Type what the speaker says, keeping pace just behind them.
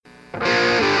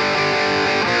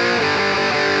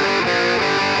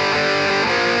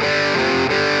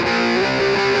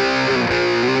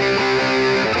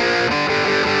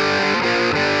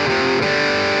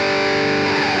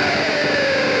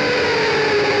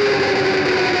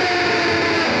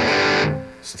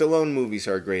Stallone movies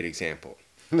are a great example.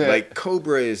 Like,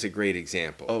 Cobra is a great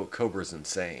example. Oh, Cobra's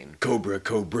insane. Cobra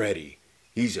Cobretti.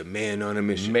 He's a man on a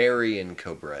mission. Marion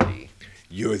Cobretti.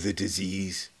 You're the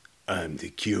disease, I'm the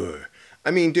cure.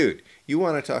 I mean, dude, you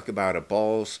want to talk about a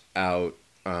balls out,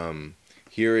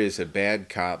 here is a bad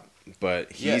cop,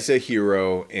 but he's a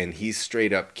hero, and he's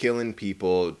straight up killing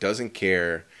people, doesn't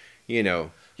care, you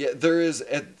know. Yeah,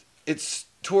 it's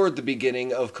toward the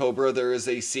beginning of Cobra, there is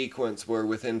a sequence where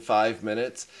within 5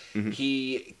 minutes,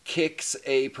 he kicks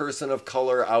a person of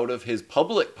color out of his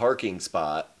public parking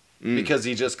spot because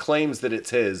he just claims that it's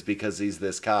his because he's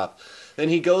this cop. Then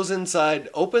he goes inside,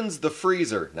 opens the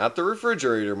freezer, not the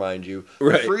refrigerator, mind you,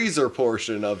 the freezer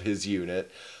portion of his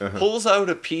unit, pulls out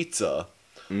a pizza,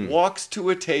 walks to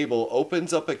a table,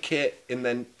 opens up a kit, and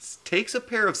then takes a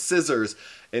pair of scissors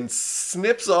and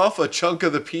snips off a chunk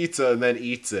of the pizza and then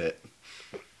eats it.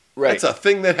 Right. That's a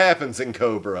thing that happens in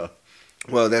Cobra.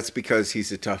 Well, that's because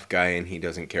he's a tough guy and he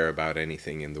doesn't care about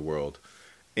anything in the world.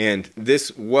 And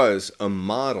this was a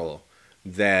model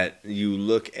that you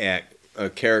look at a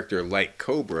character like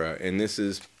Cobra, and this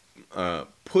is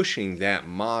pushing that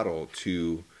model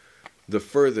to the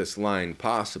furthest line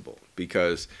possible.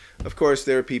 Because, of course,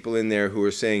 there are people in there who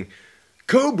are saying,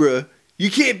 Cobra,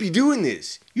 you can't be doing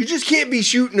this. You just can't be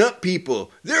shooting up people.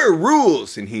 There are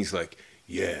rules. And he's like,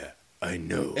 yeah, I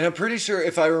know. And I'm pretty sure,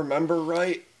 if I remember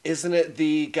right, isn't it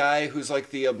the guy who's like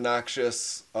the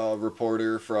obnoxious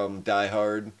reporter from Die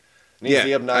Hard?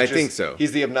 I think so.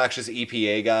 He's the obnoxious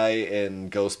EPA guy in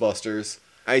Ghostbusters.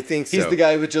 I think so. He's the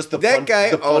guy with just the that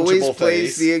guy the always punchable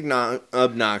plays face. the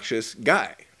obnoxious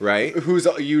guy, right? Who's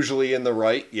usually in the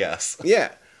right, yes.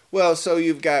 Yeah. Well, so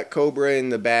you've got Cobra in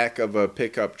the back of a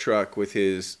pickup truck with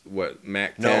his,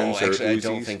 Mac 10s No, or actually, Uzis? I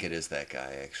don't think it is that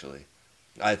guy, actually.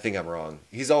 I think I'm wrong.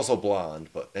 He's also blonde,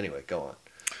 but anyway, go on.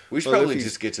 We should probably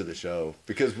just get to the show,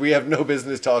 because we have no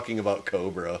business talking about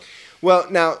Cobra. Well,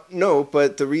 now, no,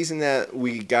 but the reason that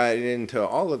we got into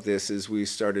all of this is we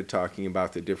started talking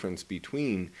about the difference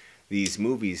between these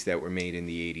movies that were made in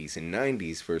the 80s and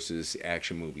 90s versus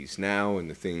action movies now, and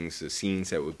the scenes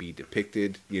that would be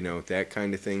depicted, that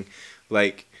kind of thing.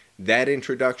 Like, that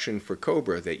introduction for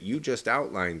Cobra that you just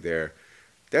outlined there,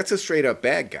 that's a straight-up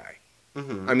bad guy.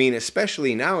 Mm-hmm. I mean,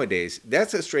 especially nowadays,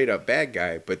 that's a straight-up bad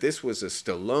guy, but this was a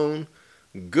Stallone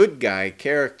good guy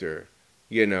character,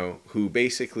 who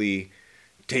basically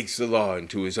takes the law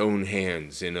into his own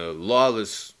hands in a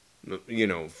lawless,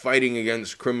 fighting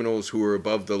against criminals who are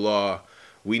above the law.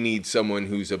 We need someone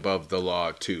who's above the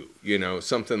law too,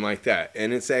 something like that.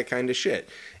 And it's that kind of shit.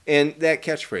 And that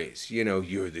catchphrase,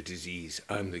 you're the disease,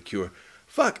 I'm the cure.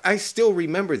 Fuck, I still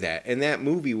remember that. And that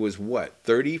movie was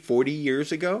 30, 40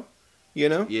 years ago?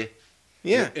 Yeah.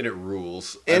 Yeah. And it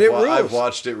rules. Rules. I've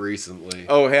watched it recently.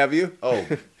 Oh, have you? Oh,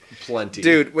 plenty.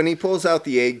 Dude, when he pulls out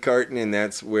the egg carton and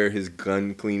that's where his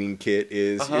gun cleaning kit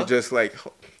is, you're just like,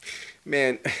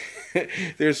 man,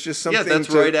 there's just something that's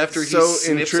right after he so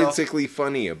intrinsically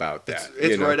funny about that.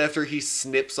 It's right after he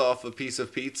snips off a piece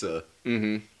of pizza.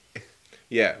 Mm-hmm.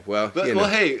 Yeah, well,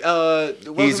 hey,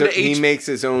 he makes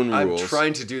his own rules. I'm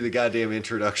trying to do the goddamn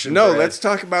introduction. No, Brad. let's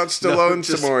talk about Stallone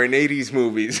some more in 80s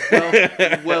movies.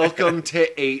 Welcome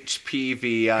to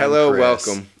HPV. Hello, Chris.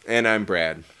 welcome. And I'm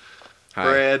Brad. Hi.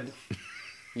 Brad,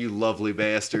 you lovely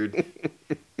bastard.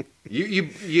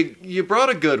 You brought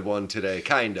a good one today,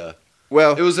 kinda.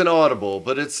 Well, it was an audible,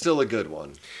 but it's still a good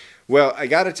one. Well, I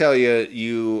got to tell you,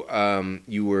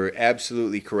 you were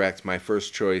absolutely correct. My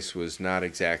first choice was not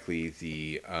exactly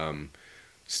the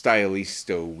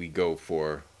stylisto we go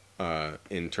for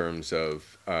in terms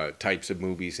of types of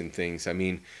movies and things. I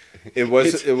mean, it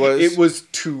was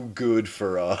too good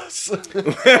for us.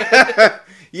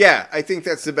 Yeah, I think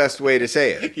that's the best way to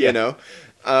say it.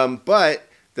 But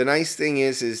the nice thing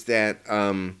is that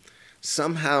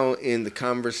somehow in the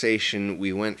conversation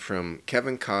we went from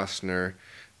Kevin Costner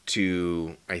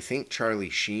to, I think, Charlie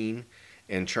Sheen,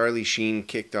 and Charlie Sheen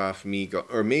kicked off me,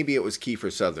 or maybe it was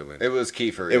Kiefer Sutherland. It was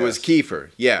Kiefer, It was Kiefer,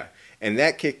 yeah. And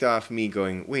that kicked off me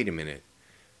going, wait a minute,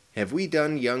 have we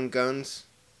done Young Guns?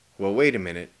 Well, wait a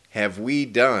minute, have we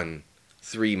done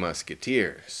Three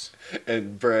Musketeers?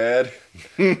 And Brad,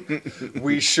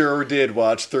 we sure did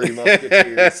watch Three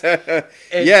Musketeers.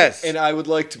 Yes. And I would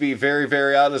like to be very,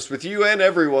 very honest with you and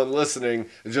everyone listening,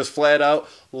 just flat out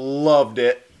loved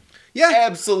it. Yeah.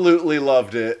 Absolutely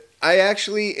loved it. I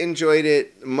actually enjoyed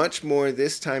it much more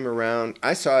this time around.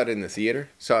 I saw it in the theater.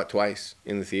 Saw it twice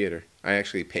in the theater. I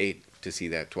actually paid to see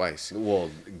that twice.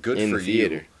 Well, good in for the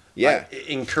theater. You. Yeah.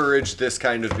 Encourage this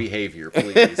kind of behavior,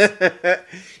 please.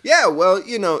 Yeah, well,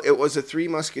 it was a Three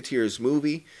Musketeers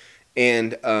movie.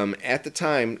 And at the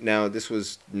time, now this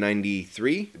was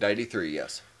 93? 93,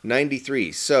 yes.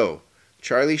 '93. So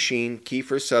Charlie Sheen,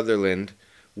 Kiefer Sutherland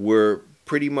were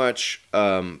pretty much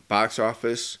box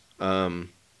office.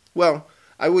 Well,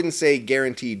 I wouldn't say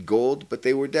guaranteed gold, but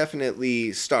they were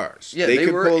definitely stars. Yeah, they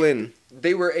could pull in.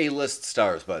 They were A-list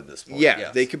stars by this point. Yeah,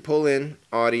 yes. they could pull in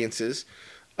audiences.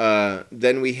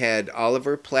 Then we had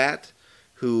Oliver Platt,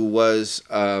 who was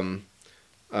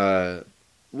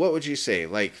what would you say,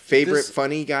 like favorite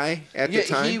funny guy at the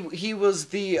time? He was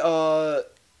the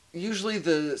usually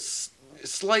the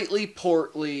slightly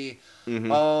portly,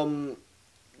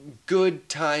 good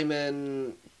time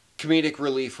and comedic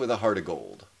relief with a heart of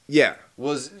gold. Yeah,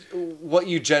 Was what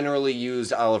you generally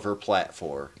used Oliver Platt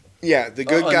for. Yeah, the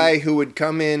good guy who would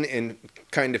come in and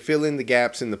kind of fill in the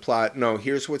gaps in the plot. No,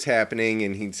 here's what's happening,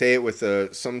 and he'd say it with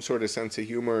some sort of sense of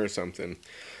humor or something,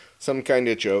 some kind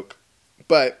of joke.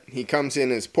 But he comes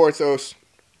in as Porthos,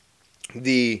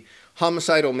 the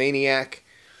homicidal maniac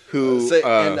who...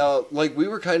 like we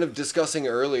were kind of discussing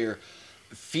earlier,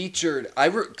 featured...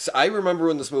 I remember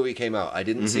when this movie came out. I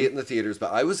didn't see it in the theaters,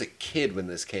 but I was a kid when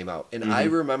this came out. And I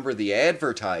remember the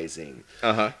advertising.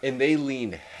 And they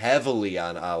leaned heavily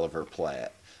on Oliver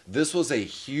Platt. This was a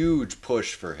huge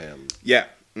push for him. Yeah.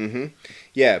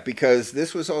 Yeah, because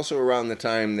this was also around the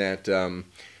time that...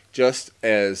 just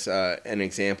as an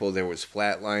example, there was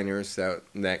Flatliners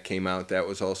that came out. That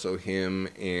was also him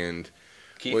and...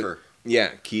 Kiefer.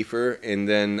 Kiefer. And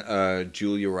then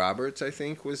Julia Roberts, I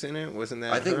think, was in it. Wasn't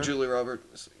that I think her? Julia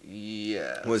Roberts...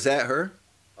 Yeah. Was that her?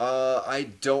 I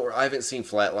haven't seen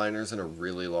Flatliners in a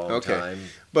really long time.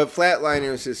 But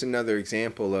Flatliners is another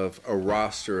example of a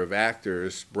roster of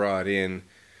actors brought in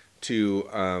to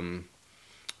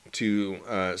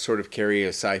sort of carry a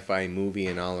sci-fi movie,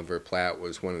 and Oliver Platt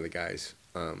was one of the guys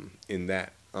in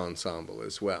that ensemble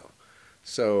as well.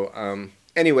 So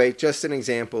anyway, just an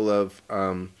example of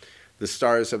the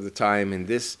stars of the time. And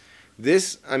this,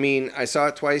 I mean, I saw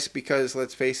it twice because,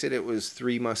 let's face it, it was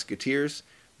Three Musketeers.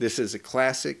 This is a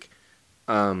classic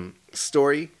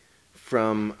story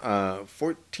from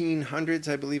 1400s.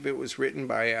 I believe it was written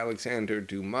by Alexander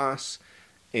Dumas.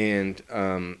 And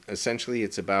essentially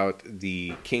it's about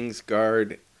the King's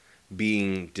Guard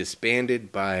being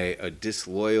disbanded by a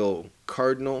disloyal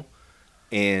cardinal,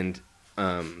 and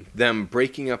them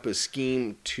breaking up a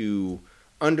scheme to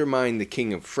undermine the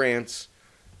King of France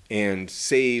and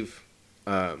save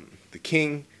the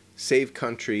king, save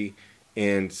country,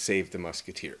 and save the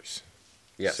Musketeers.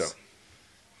 Yes. So.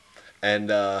 And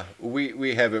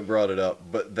we haven't brought it up,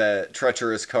 but that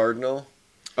treacherous cardinal...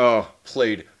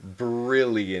 played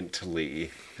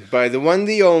brilliantly by the one,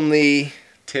 the only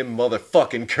Tim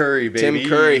motherfucking Curry, baby. Tim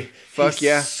Curry. Fuck He's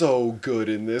yeah. so good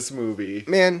in this movie.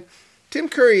 Man, Tim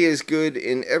Curry is good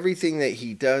in everything that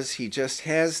he does. He just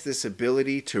has this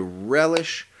ability to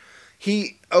relish.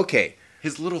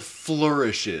 His little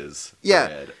flourishes. Yeah.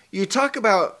 Brad. You talk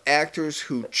about actors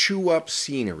who chew up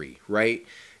scenery, right?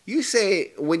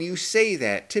 When you say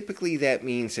that, typically that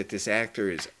means that this actor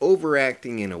is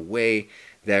overacting in a way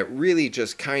that really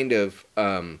just kind of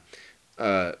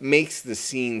makes the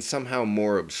scene somehow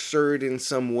more absurd in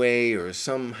some way, or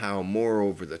somehow more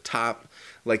over the top.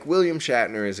 Like William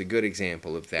Shatner is a good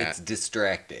example of that. It's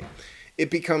distracting. It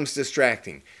becomes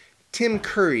distracting. Tim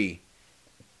Curry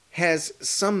has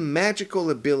some magical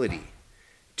ability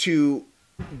to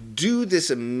do this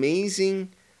amazing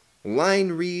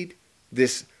line read,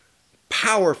 this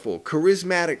powerful,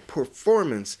 charismatic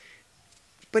performance,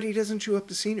 but he doesn't chew up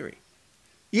the scenery.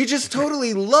 You just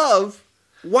totally love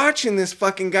watching this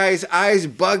fucking guy's eyes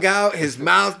bug out, his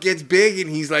mouth gets big, and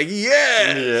he's like,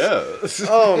 yes! Yeah.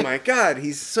 Oh my God,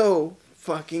 he's so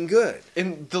fucking good.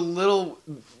 And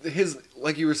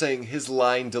like you were saying, his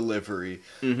line delivery,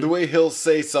 the way he'll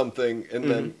say something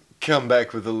and then come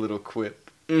back with a little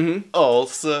quip.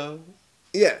 Also.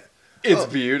 Yeah. It's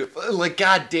beautiful. Like,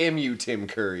 God damn you, Tim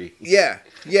Curry. Yeah.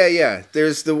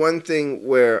 There's the one thing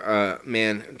where,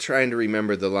 I'm trying to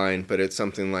remember the line, but it's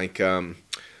something like,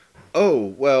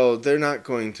 oh, well, they're not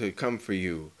going to come for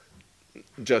you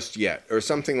just yet, or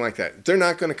something like that. They're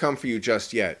not going to come for you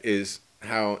just yet is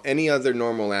how any other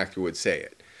normal actor would say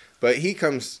it. But he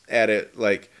comes at it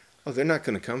like, oh, they're not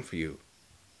going to come for you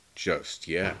just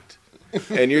yet.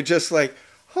 And you're just like,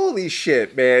 holy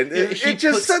shit, man. It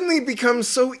just suddenly becomes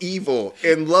so evil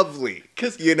and lovely.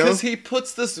 Because he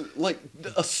puts this, like,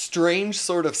 a strange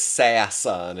sort of sass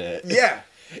on it. Yeah.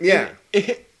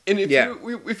 And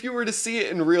if you were to see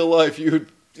it in real life, you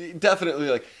would definitely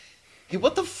like, hey,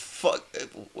 what the fuck?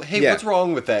 Hey, what's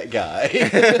wrong with that guy?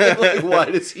 Like, why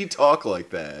does he talk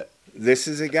like that? This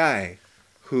is a guy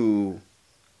who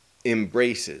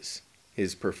embraces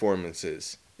his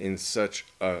performances in such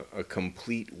a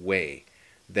complete way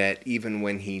that even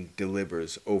when he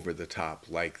delivers over the top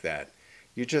like that,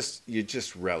 you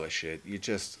just relish it. You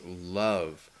just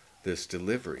love this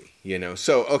delivery, you know.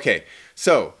 So okay,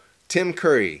 so Tim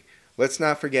Curry. Let's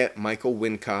not forget Michael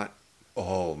Wincott.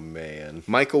 Oh man,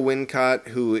 Michael Wincott,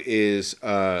 who is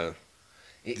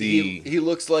he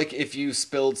looks like if you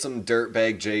spilled some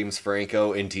dirtbag James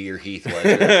Franco into your Heath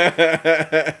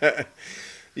Ledger.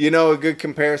 You know, a good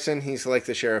comparison. He's like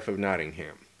the Sheriff of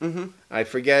Nottingham. Mm-hmm. I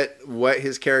forget what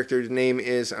his character's name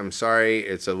is. I'm sorry.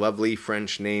 It's a lovely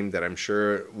French name that I'm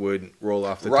sure would roll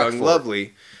off the tongue.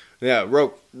 Lovely. Yeah,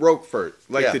 Roquefort,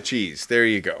 like the cheese. There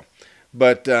you go.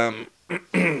 But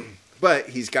but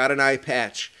he's got an eye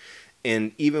patch,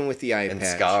 and even with the eye patch, and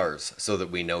scars, so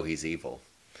that we know he's evil.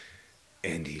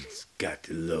 And he's got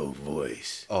the low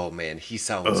voice. Oh man, he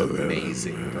sounds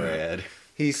amazing, Brad.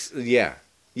 Yeah.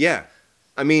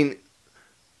 I mean,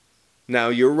 now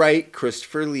you're right.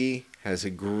 Christopher Lee has a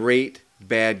great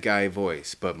bad guy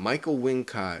voice, but Michael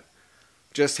Wincott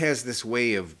just has this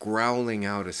way of growling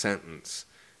out a sentence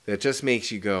that just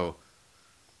makes you go,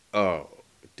 "Oh,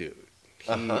 dude."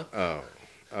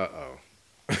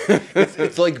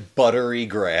 It's like buttery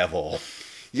gravel.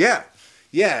 Yeah,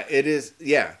 it is.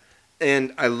 Yeah,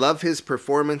 and I love his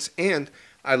performance, and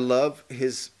I love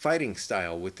his fighting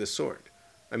style with the sword.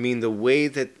 I mean, the way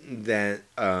that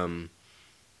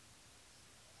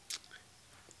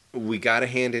we got to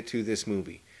hand it to this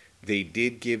movie. They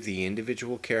did give the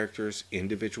individual characters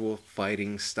individual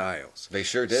fighting styles. They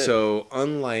sure did. So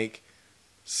unlike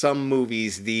some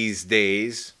movies these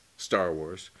days, Star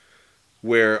Wars,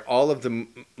 where all of the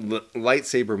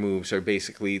lightsaber moves are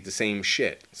basically the same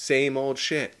shit. Same old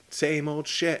shit.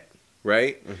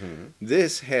 Right? Mm-hmm.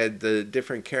 This had the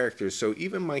different characters. So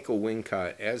even Michael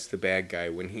Wincott as the bad guy,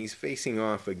 when he's facing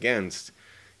off against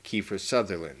Kiefer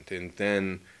Sutherland and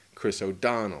then Chris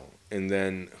O'Donnell and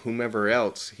then whomever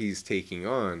else he's taking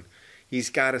on,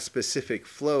 he's got a specific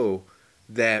flow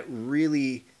that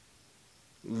really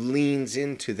leans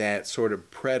into that sort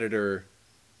of Predator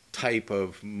type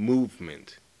of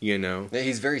movement, you know?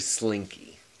 He's very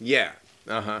slinky. Yeah.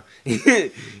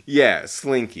 Yeah,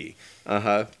 slinky.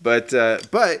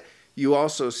 But you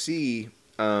also see,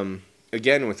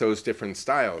 again, with those different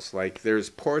styles, like there's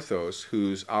Porthos,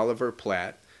 who's Oliver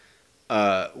Platt,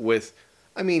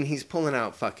 he's pulling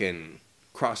out fucking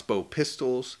crossbow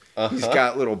pistols. He's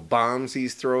got little bombs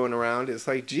he's throwing around. It's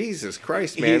like, Jesus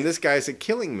Christ, man, this guy's a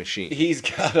killing machine. He's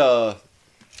got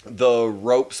the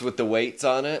ropes with the weights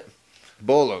on it.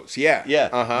 Bolos, yeah. Yeah,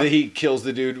 that he kills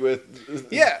the dude with.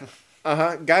 Yeah.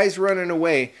 Guy's running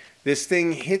away. This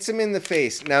thing hits him in the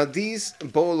face. Now these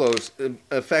bolos,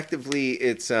 effectively,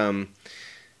 it's a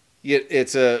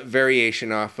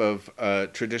variation off of a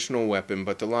traditional weapon.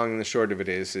 But the long and the short of it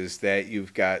is that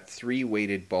you've got 3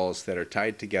 weighted balls that are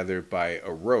tied together by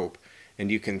a rope,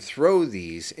 and you can throw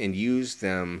these and use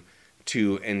them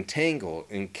to entangle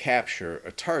and capture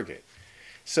a target.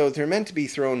 So they're meant to be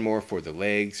thrown more for the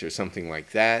legs or something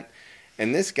like that.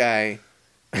 And this guy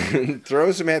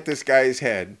throws them at this guy's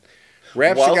head,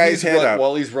 wraps the guy's head up.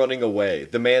 While he's running away.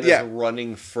 The man is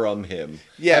running from him,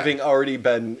 having already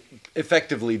been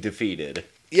effectively defeated.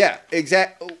 Yeah,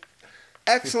 exactly.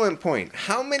 Excellent point.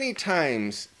 How many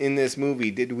times in this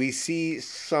movie did we see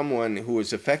someone who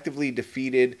was effectively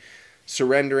defeated,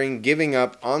 surrendering, giving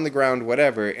up, on the ground,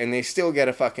 whatever, and they still get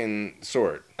a fucking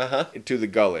sword to the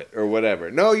gullet or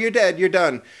whatever? No, you're dead. You're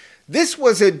done. This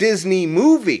was a Disney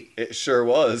movie. It sure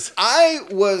was. I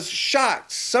was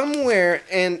shocked somewhere,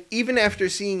 and even after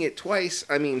seeing it twice,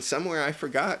 somewhere I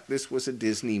forgot this was a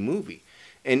Disney movie.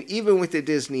 And even with the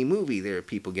Disney movie, there are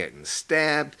people getting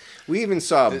stabbed. We even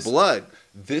saw blood.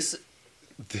 This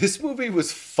movie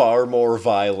was far more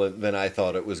violent than I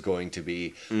thought it was going to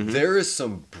be. Mm-hmm. There is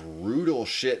some brutal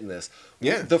shit in this.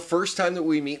 Yeah. The first time that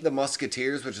we meet the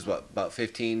Musketeers, which is about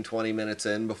 15, 20 minutes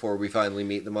in before we finally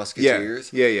meet the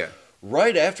Musketeers. Yeah.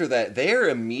 Right after that, they are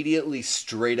immediately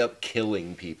straight up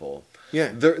killing people.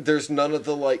 Yeah. There's none of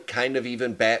the, kind of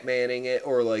even Batmaning it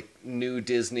or, new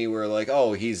Disney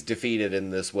where, he's defeated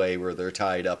in this way where they're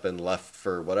tied up and left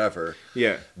for whatever.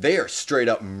 Yeah. They are straight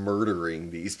up murdering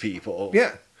these people.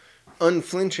 Yeah.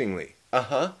 Unflinchingly.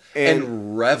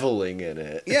 And reveling in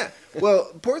it. Yeah.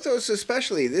 Well, Porthos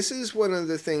especially, this is one of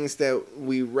the things that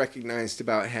we recognized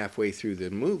about halfway through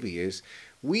the movie is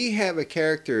we have a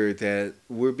character that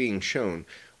we're being shown.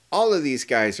 All of these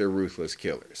guys are ruthless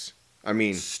killers.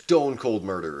 Stone cold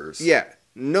murderers. Yeah.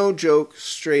 No joke,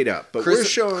 straight up. But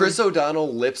Chris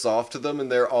O'Donnell lips off to them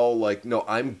and they're all like, no,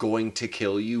 I'm going to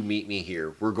kill you. Meet me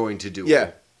here. We're going to duel.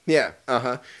 Yeah.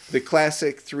 The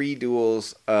classic 3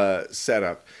 duels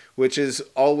setup, which is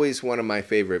always one of my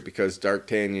favorite because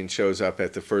D'Artagnan shows up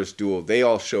at the first duel. They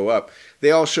all show up.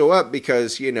 They all show up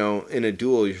because, you know, in a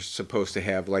duel you're supposed to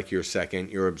have like your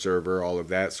second, your observer, all of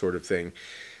that sort of thing.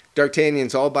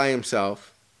 D'Artagnan's all by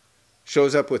himself,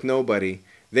 shows up with nobody.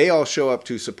 They all show up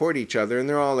to support each other, and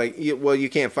they're all like, well, you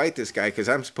can't fight this guy because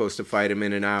I'm supposed to fight him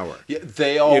in an hour. Yeah,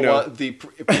 they all want the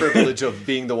privilege of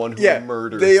being the one who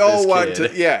murders they all this want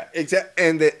kid. to, yeah, exactly,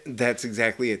 and that's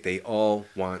exactly it. They all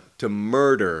want to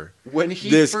murder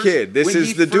this kid. This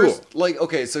is the duel. Like,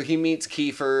 okay, so he meets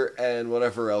Kiefer and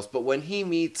whatever else, but when he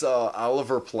meets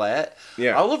Oliver Platt,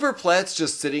 Oliver Platt's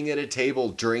just sitting at a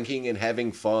table drinking and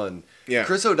having fun. Yeah.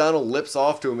 Chris O'Donnell lips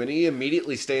off to him, and he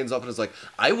immediately stands up and is like,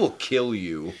 I will kill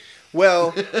you.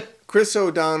 Well, Chris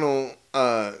O'Donnell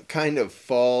kind of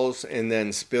falls and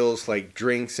then spills like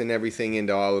drinks and everything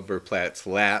into Oliver Platt's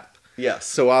lap. Yes.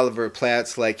 So Oliver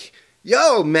Platt's like,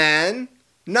 yo, man,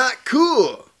 not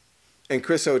cool. And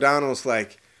Chris O'Donnell's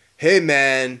like, hey,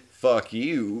 man. Fuck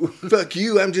you. Fuck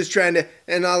you. I'm just trying to.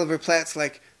 And Oliver Platt's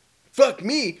like, fuck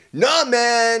me. Nah,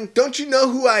 man. Don't you know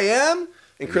who I am?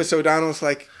 And Chris O'Donnell's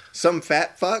like, some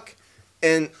fat fuck.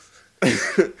 And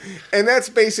and that's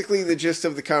basically the gist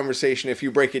of the conversation if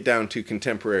you break it down to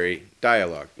contemporary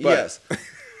dialogue. But, yes.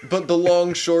 But the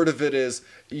long short of it is,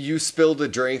 you spilled a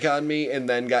drink on me and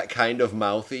then got kind of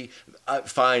mouthy.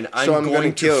 Fine, I'm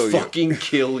going to fucking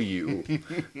kill you.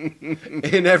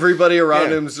 And everybody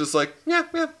around him is just like, yeah.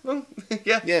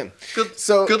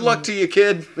 Good luck to you,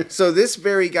 kid. So this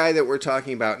very guy that we're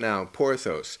talking about now,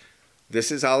 Porthos,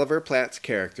 this is Oliver Platt's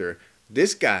character.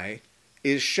 This guy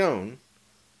is shown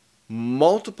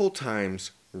multiple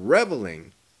times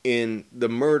reveling in the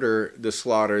murder, the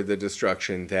slaughter, the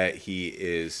destruction that he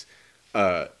is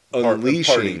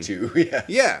unleashing to.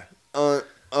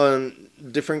 On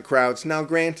different crowds. Now,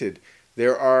 granted,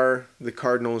 there are the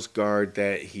Cardinal's Guard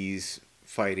that he's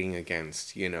fighting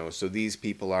against, you know, so these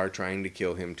people are trying to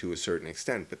kill him to a certain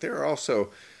extent, but there are also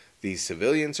these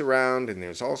civilians around, and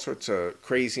there's all sorts of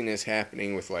craziness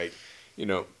happening with, like, you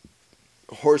know,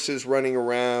 horses running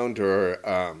around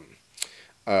or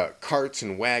carts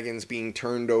and wagons being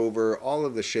turned over, all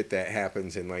of the shit that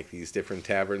happens in like these different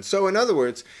taverns. So in other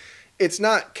words, it's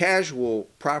not casual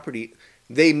property.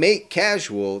 They make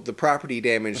casual the property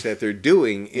damage that they're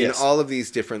doing in all of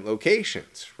these different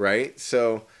locations, right?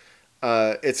 So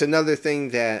it's another thing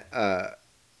that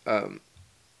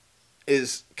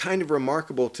is kind of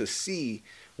remarkable to see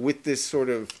with this sort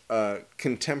of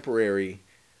contemporary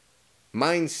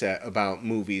mindset about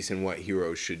movies and what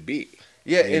heroes should be.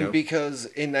 Yeah, and because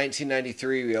in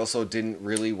 1993 we also didn't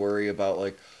really worry about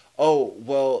like, oh,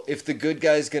 well, if the good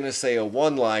guy's going to say a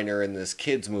one-liner in this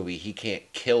kid's movie, he can't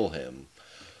kill him.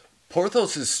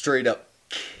 Porthos is straight up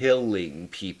killing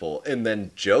people and then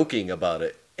joking about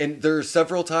it. And there are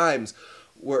several times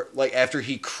where, like, after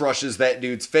he crushes that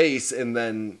dude's face and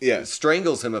then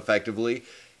strangles him effectively,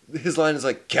 his line is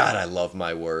like, God, I love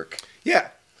my work. Yeah.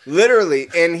 Literally,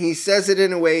 and he says it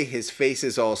in a way, his face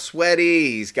is all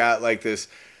sweaty, he's got like this,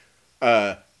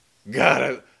 you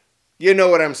know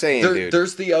what I'm saying, dude.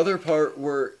 There's the other part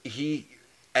where he,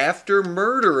 after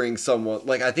murdering someone,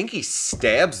 like, I think he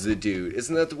stabs the dude.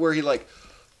 Isn't that where he, like,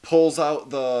 pulls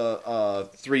out the,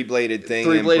 three-bladed thing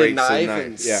three-bladed knife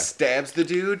and stabs the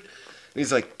dude? And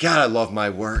he's like, God, I love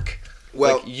my work.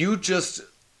 Well, like, you just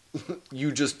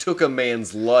took a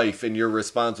man's life, and your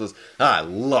response was, I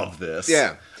love this.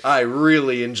 Yeah. I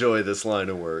really enjoy this line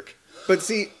of work. But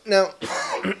see, now,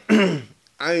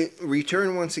 I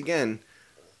return once again,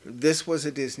 this was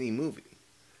a Disney movie.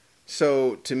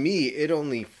 So, to me, it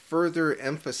only further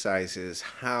emphasizes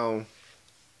how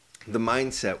the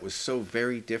mindset was so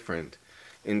very different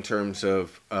in terms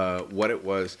of what it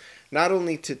was. Not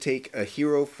only to take a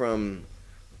hero from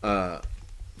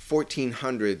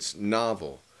 1400s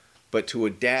novel, but to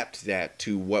adapt that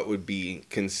to what would be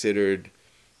considered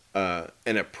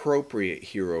an appropriate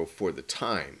hero for the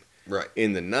time, right,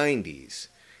 in the 90s,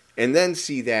 and then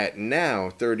see that now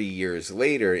 30 years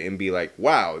later and be like,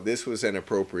 wow, this was an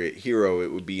appropriate hero.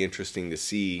 It would be interesting to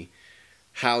see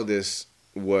how this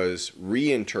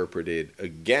reinterpreted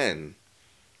again,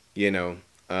 you know,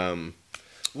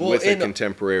 with a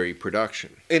contemporary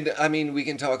production. And, I mean, we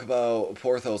can talk about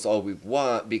Porthos all we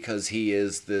want because he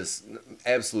is this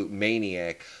absolute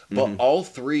maniac, but all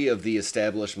three of the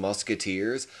established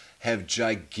Musketeers have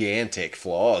gigantic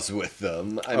flaws with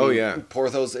them. I mean,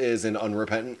 Porthos is an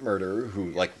unrepentant murderer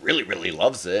who, like, really, really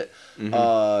loves it.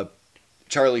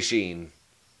 Charlie Sheen.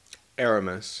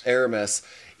 Aramis,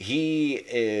 he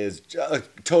is a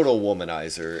total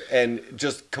womanizer and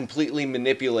just completely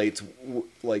manipulates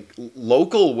like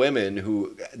local women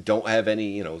who don't have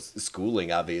any,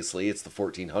 schooling. Obviously, it's the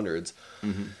 1400s,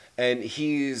 and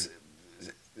he's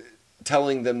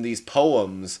telling them these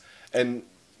poems and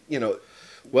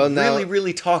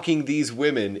really talking these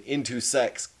women into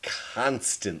sex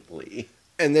constantly.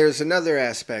 And there's another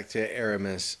aspect to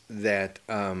Aramis that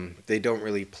they don't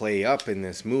really play up in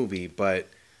this movie, but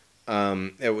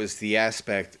it was the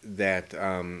aspect that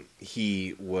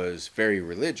he was very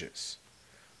religious.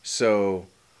 So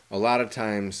a lot of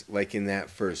times, like in that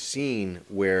first scene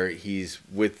where he's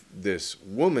with this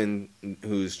woman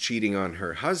who's cheating on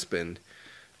her husband,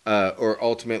 or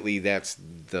ultimately that's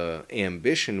the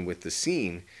ambition with the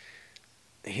scene,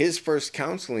 his first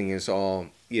counseling is all,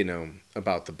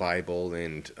 about the Bible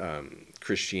and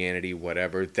Christianity,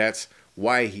 whatever. That's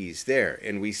why he's there.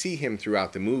 And we see him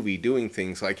throughout the movie doing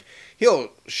things like he'll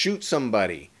shoot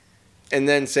somebody and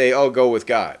then say, oh, go with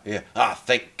God. Yeah.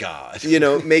 Thank God.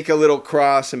 Make a little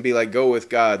cross and be like, go with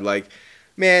God. Like,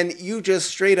 man, you just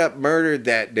straight up murdered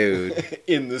that dude.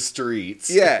 In the streets.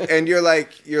 Yeah. And you're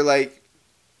like,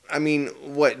 I mean,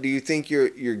 what, do you think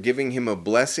you're giving him a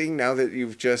blessing now that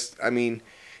you've just, I mean,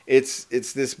 it's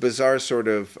this bizarre sort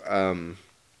of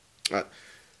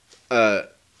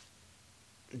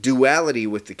duality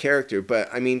with the character. But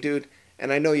I mean, dude,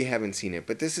 and I know you haven't seen it,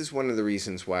 but this is one of the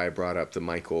reasons why I brought up the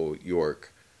Michael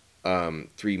York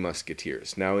Three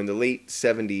Musketeers. Now, in the late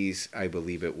 70s, I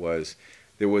believe it was,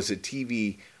 there was a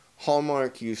TV,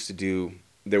 Hallmark used to do,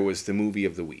 there was the movie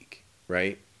of the week,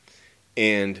 right?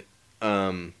 And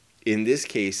in this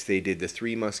case, they did the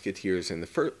Three Musketeers and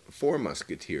the Four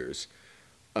Musketeers.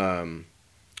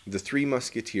 The Three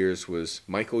Musketeers was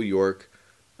Michael York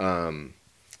and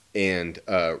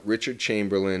Richard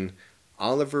Chamberlain.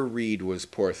 Oliver Reed was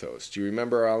Porthos. Do you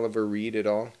remember Oliver Reed at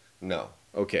all? No.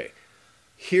 Okay.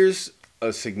 Here's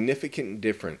a significant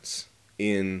difference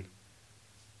in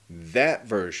that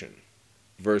version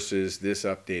versus this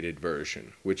updated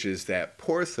version, which is that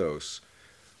Porthos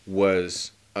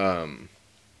was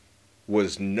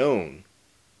known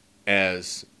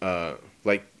as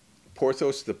like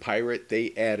Porthos the pirate.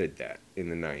 They added that in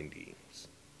the 90s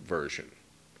version,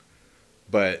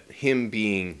 but him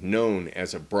being known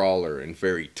as a brawler and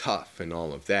very tough and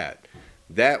all of that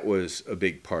was a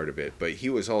big part of it. But he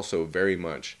was also very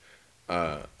much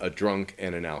a drunk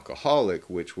and an alcoholic,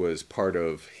 which was part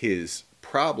of his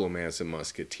problem as a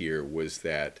musketeer, was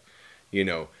that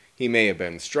he may have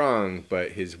been strong,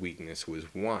 but his weakness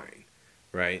was wine.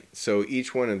 Right? So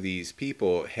each one of these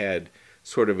people had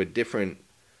sort of a different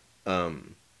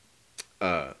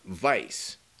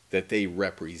vice that they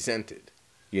represented.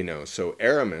 So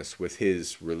Aramis, with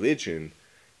his religion,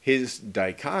 his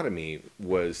dichotomy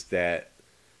was that,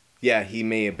 yeah, he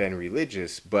may have been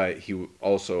religious, but he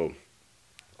also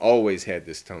always had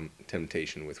this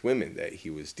temptation with women that he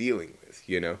was dealing with,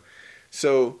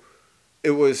 So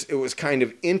it was kind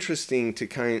of interesting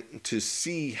to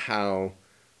see how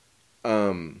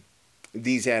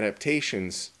these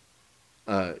adaptations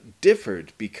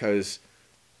differed, because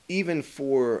even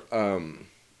for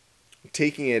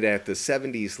taking it at the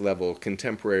 70s level,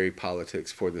 contemporary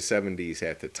politics for the 70s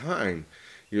at the time,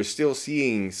 you're still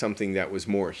seeing something that was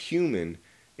more human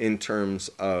in terms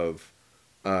of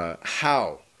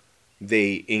how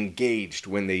they engaged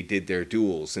when they did their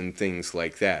duels and things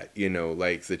like that.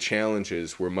 Like the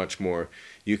challenges were much more,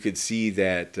 you could see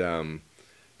that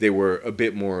they were a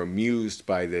bit more amused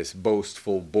by this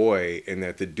boastful boy, and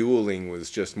that the dueling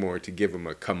was just more to give him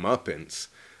a comeuppance.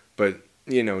 But,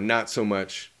 not so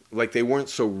much, like they weren't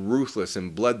so ruthless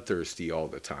and bloodthirsty all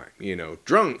the time.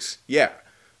 Drunks, yeah,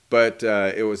 but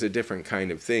it was a different kind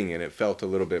of thing, and it felt a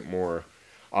little bit more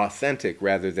authentic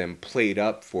rather than played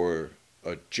up for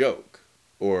a joke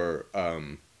or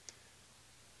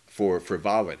for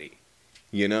frivolity,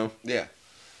 Yeah.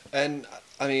 And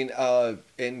I mean,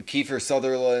 in Kiefer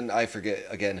Sutherland, I forget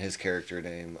again his character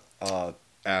name.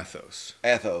 Athos.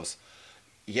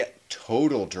 Yeah,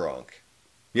 total drunk.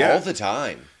 Yeah. All the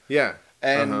time. Yeah.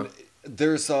 And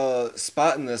there's a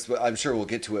spot in this, but I'm sure we'll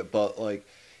get to it, but like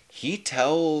he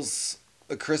tells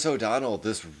Chris O'Donnell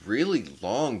this really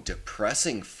long,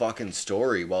 depressing fucking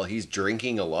story while he's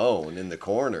drinking alone in the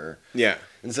corner. Yeah.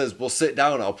 And says, well, sit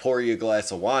down, I'll pour you a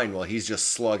glass of wine, while he's just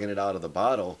slugging it out of the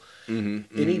bottle.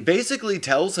 Mm-hmm, and he basically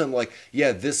tells him, like,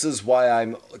 yeah, this is why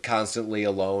I'm constantly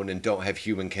alone and don't have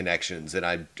human connections, and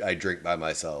I drink by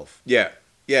myself. Yeah.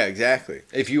 Yeah, exactly.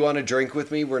 If you want to drink with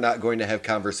me, we're not going to have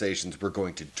conversations. We're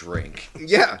going to drink.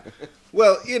 Yeah.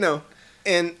 Well,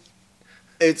 and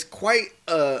it's quite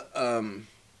a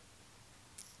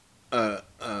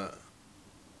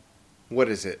what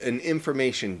is it? An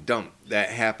information dump that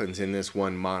happens in this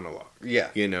one monologue. Yeah.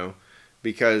 You know,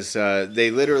 because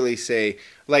they literally say,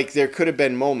 like, there could have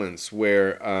been moments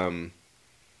where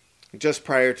just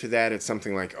prior to that, it's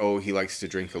something like, oh, he likes to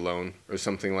drink alone or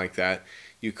something like that.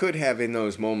 You could have in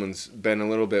those moments been a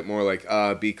little bit more like,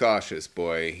 be cautious,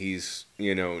 boy. He's,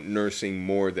 nursing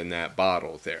more than that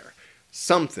bottle there.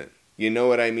 Something. You know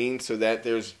what I mean? So that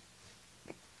there's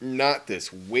not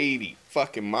this weighty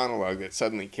fucking monologue that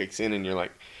suddenly kicks in and you're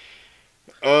like,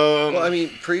 Well, I mean,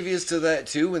 previous to that,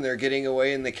 too, when they're getting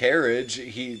away in the carriage,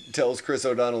 he tells Chris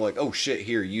O'Donnell, like, oh, shit,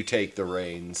 here, you take the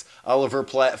reins. Oliver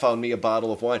Platt found me a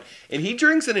bottle of wine. And he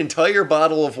drinks an entire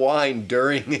bottle of wine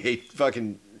during a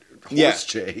fucking horse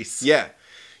chase. Yeah.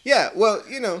 Yeah, well,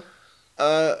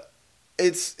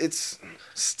 it's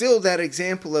still that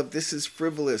example of this is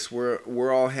frivolous.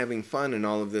 We're all having fun and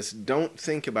all of this. Don't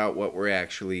think about what we're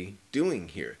actually doing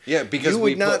here. Yeah, because you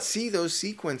would not see those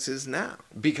sequences now.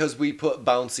 Because we put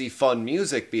bouncy, fun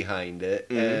music behind it,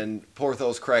 and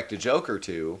Porthos cracked a joke or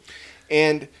two.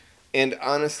 And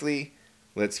honestly,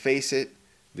 let's face it,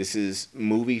 this is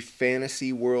movie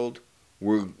fantasy world.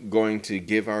 We're going to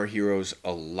give our heroes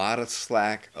a lot of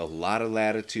slack, a lot of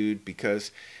latitude,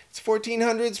 because it's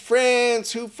 1400s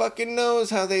France. Who fucking knows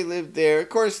how they lived there? Of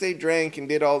course they drank and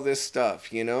did all this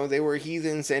stuff, They were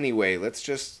heathens anyway. Let's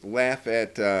just laugh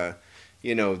at,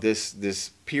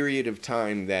 this period of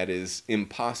time that is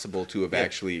impossible to have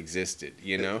actually existed,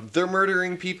 They're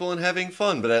murdering people and having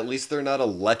fun, but at least they're not a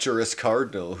lecherous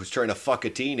cardinal who's trying to fuck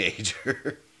a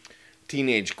teenager.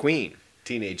 Teenage queen.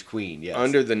 Teenage queen, yes.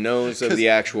 Under the nose of the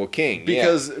actual king.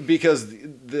 Because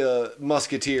the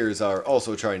Musketeers are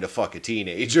also trying to fuck a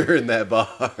teenager in that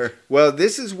bar. Well,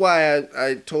 this is why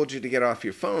I told you to get off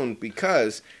your phone,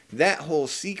 because that whole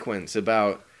sequence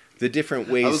about the different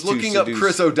ways to I was looking up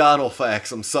Chris O'Donnell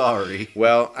facts, I'm sorry.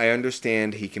 Well, I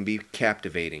understand he can be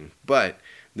captivating, but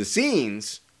the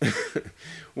scenes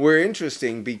were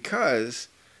interesting because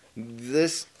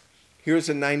here's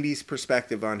a 90s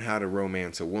perspective on how to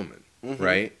romance a woman. Mm-hmm.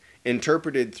 Right?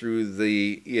 Interpreted through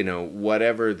the,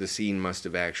 whatever the scene must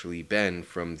have actually been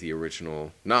from the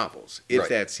original novels, if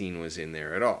that scene was in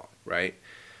there at all, right?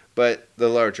 But the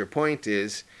larger point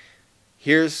is,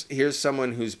 here's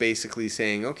someone who's basically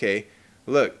saying, okay,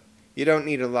 look, you don't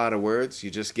need a lot of words. You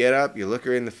just get up, you look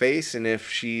her in the face, and if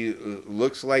she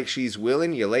looks like she's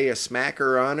willing, you lay a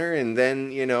smacker on her, and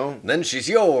then, Then she's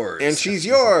yours. And she's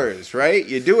yours, right?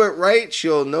 You do it right,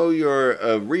 she'll know you're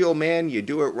a real man. You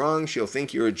do it wrong, she'll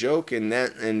think you're a joke,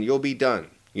 and you'll be done.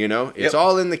 It's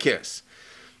all in the kiss.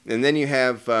 And then you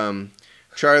have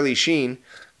Charlie Sheen.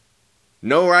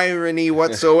 No irony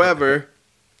whatsoever.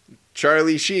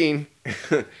 Charlie Sheen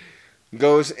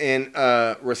goes and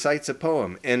recites a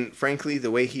poem. And frankly,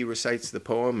 the way he recites the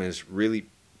poem is really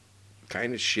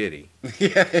kind of shitty.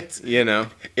 Yeah,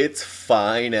 it's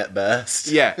fine at best.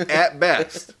 Yeah, at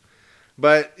best.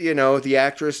 But, the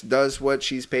actress does what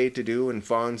she's paid to do and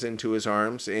fawns into his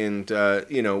arms. And,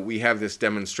 we have this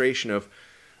demonstration of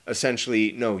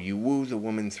essentially, no, you woo the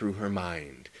woman through her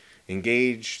mind.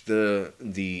 Engage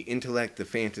the intellect, the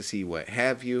fantasy, what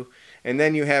have you. And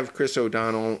then you have Chris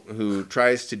O'Donnell who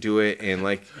tries to do it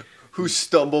and who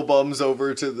stumble bums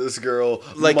over to this girl.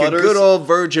 Like a good old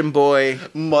virgin boy.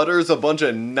 Mutters a bunch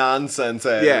of nonsense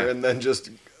at her and then just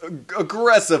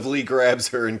aggressively grabs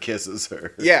her and kisses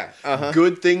her. Yeah. Uh-huh.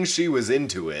 Good thing she was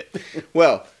into it.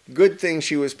 Well, good thing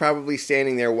she was probably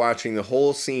standing there watching the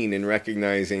whole scene and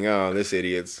recognizing, oh, this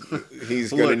he's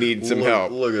going to need some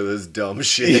help. Look at this dumb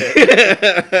shit.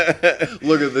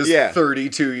 Look at this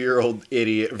 32-year-old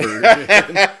idiot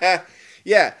virgin.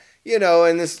 Yeah.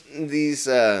 And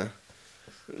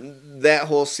that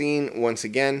whole scene, once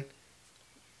again,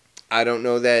 I don't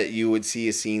know that you would see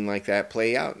a scene like that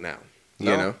play out now.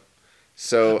 No.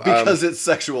 So because it's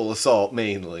sexual assault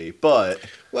mainly, but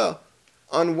well,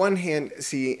 on one hand,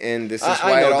 see, and this is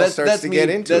why it all starts to get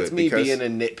into it. That's me being a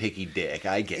nitpicky dick.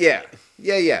 I get it.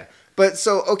 Yeah. Yeah. But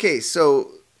so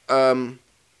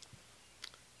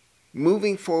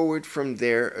moving forward from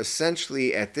there,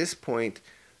 essentially at this point,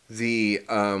 the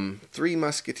Three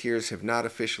Musketeers have not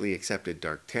officially accepted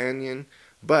D'Artagnan.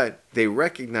 But they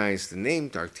recognize the name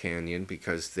D'Artagnan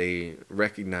because they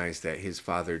recognize that his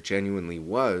father genuinely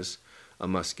was a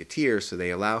musketeer, so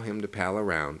they allow him to pal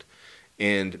around.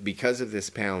 And because of this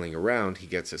palling around, he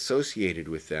gets associated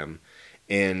with them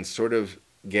and sort of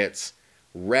gets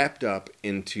wrapped up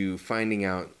into finding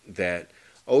out that,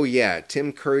 oh yeah,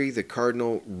 Tim Curry, the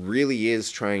Cardinal, really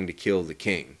is trying to kill the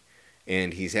king.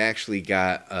 And he's actually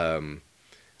got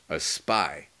a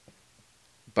spy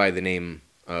by the name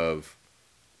of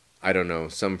I don't know,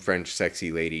 some French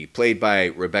sexy lady played by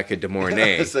Rebecca De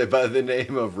Mornay. Say by the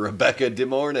name of Rebecca De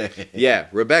Mornay. Yeah,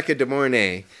 Rebecca De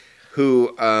Mornay,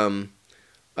 who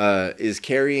is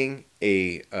carrying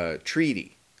a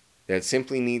treaty that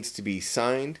simply needs to be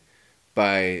signed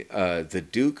by the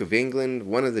Duke of England,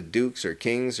 one of the dukes or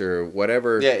kings or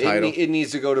whatever title. It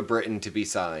needs to go to Britain to be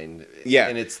signed. Yeah.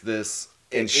 And it's this...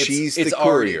 And she's the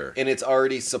already, courier. and it's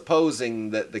already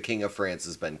supposing that the King of France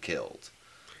has been killed.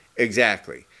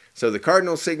 Exactly. So the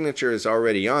cardinal's signature is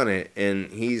already on it, and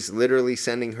he's literally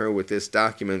sending her with this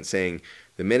document saying,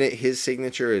 the minute his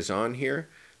signature is on here,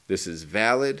 this is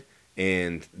valid,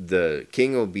 and the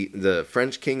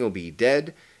French king will be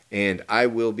dead, and I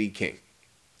will be king.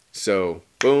 So,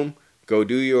 boom, go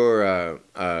do your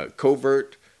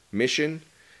covert mission.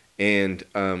 And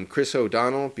Chris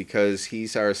O'Donnell, because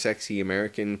he's our sexy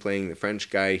American playing the French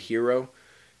guy hero,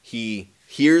 he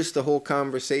hears the whole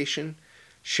conversation,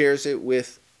 shares it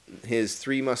with his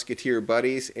Three Musketeer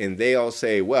buddies, and they all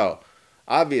say, well,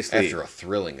 obviously... After a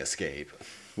thrilling escape.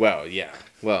 Well, yeah.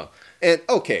 Well, and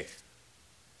okay,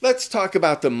 let's talk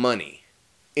about the money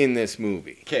in this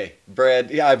movie. Okay, Brad,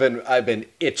 yeah, I've been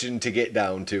itching to get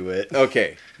down to it.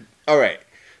 Okay, all right.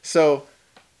 So,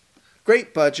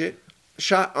 great budget,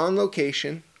 shot on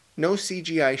location, no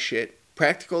CGI shit,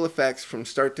 practical effects from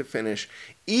start to finish.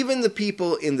 Even the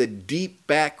people in the deep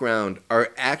background are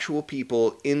actual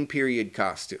people in period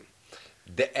costume.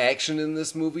 The action in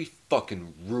this movie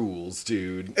fucking rules,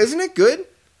 dude. Isn't it good?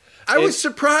 I was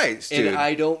surprised, dude. And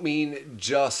I don't mean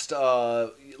just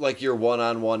like your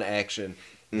one-on-one action.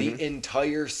 The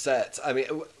entire sets. I mean,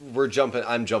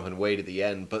 I'm jumping way to the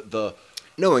end, but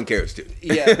no one cares, dude.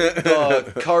 Yeah,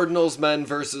 the Cardinals men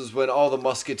versus when all the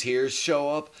Musketeers show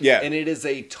up. Yeah. And it is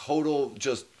a total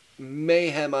just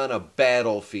mayhem on a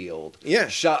battlefield. Yeah.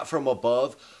 Shot from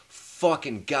above.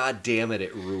 Fucking goddamn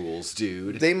it rules,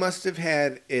 dude. They must have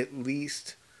had at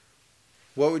least,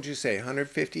 what would you say,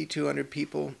 150, 200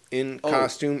 people in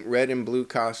costume, red and blue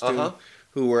costume,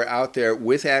 who were out there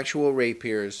with actual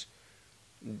rapiers,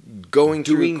 going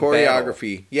through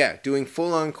choreography. Battle. Yeah, doing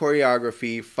full-on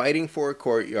choreography, fighting for a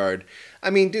courtyard.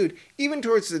 I mean, dude, even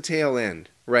towards the tail end,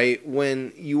 right,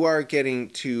 when you are getting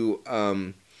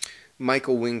to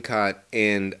Michael Wincott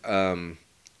and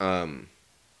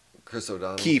Chris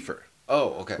O'Donnell. Kiefer.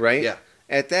 Oh, okay. Right? Yeah.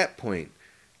 At that point,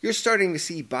 you're starting to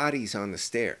see bodies on the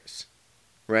stairs,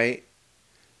 right?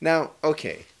 Now,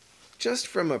 okay, just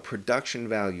from a production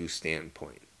value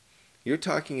standpoint, you're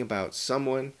talking about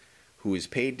someone who is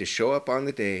paid to show up on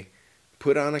the day,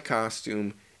 put on a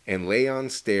costume, and lay on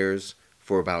stairs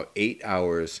for about 8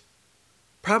 hours,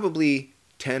 probably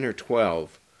 10 or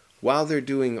 12, while they're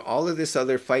doing all of this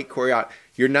other fight choreo.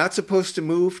 You're not supposed to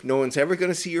move. No one's ever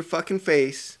going to see your fucking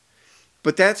face.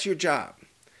 But that's your job.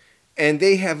 And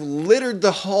they have littered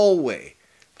the hallway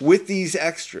with these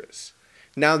extras.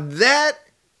 Now that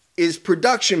is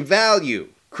production value,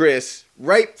 Chris.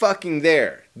 Right fucking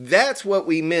there. That's what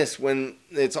we miss when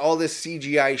it's all this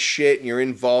CGI shit and you're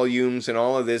in volumes and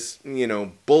all of this,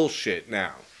 bullshit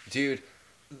now. Dude,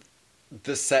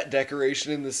 the set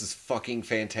decoration in this is fucking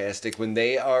fantastic. When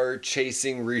they are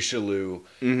chasing Richelieu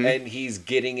and he's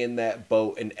getting in that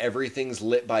boat and everything's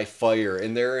lit by fire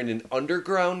and they're in an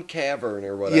underground cavern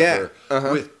or whatever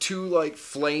with two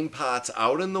flame pots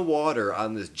out in the water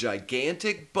on this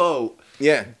gigantic boat.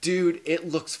 Yeah. Dude, it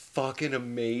looks fucking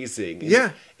amazing.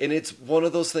 Yeah. And it's one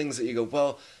of those things that you go,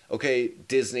 well, okay,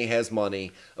 Disney has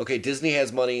money. Okay, Disney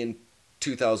has money in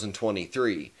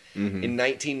 2023. In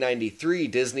 1993,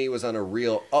 Disney was on a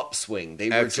real upswing. They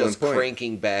were just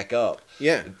cranking back up.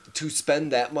 Yeah. To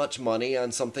spend that much money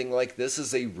on something like this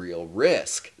is a real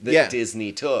risk that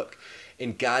Disney took.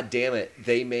 And god damn it,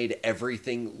 they made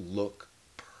everything look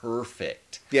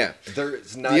perfect. Yeah.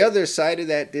 There's not... The other side of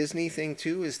that Disney thing,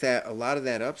 too, is that a lot of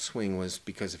that upswing was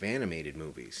because of animated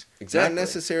movies. Exactly. Not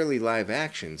necessarily live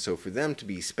action. So for them to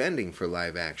be spending for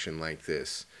live action like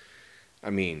this, I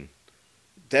mean,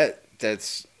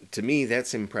 that's to me,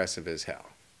 that's impressive as hell.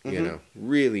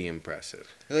 Really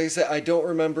impressive. Like I said, I don't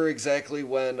remember exactly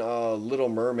when Little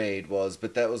Mermaid was,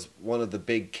 but that was one of the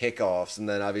big kickoffs, and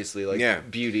then obviously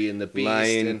Beauty and the Beast,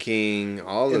 Lion King,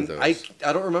 all of those.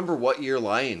 I don't remember what year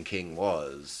Lion King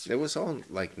was. It was all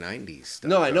 90s stuff.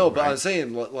 No, I know, but I'm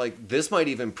saying this might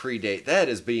even predate that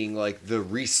as being the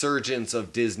resurgence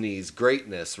of Disney's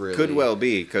greatness. Really, could well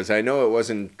be, because I know it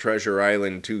wasn't Treasure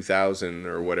Island 2000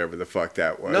 or whatever the fuck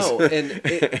that was. No, and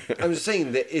I'm just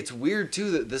saying that it's weird too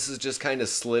that this is just kind of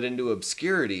slid into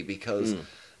obscurity because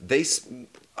They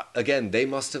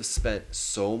must have spent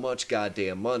so much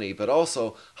goddamn money, but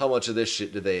also how much of this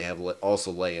shit do they have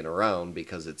also laying around,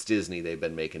 because it's Disney, they've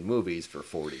been making movies for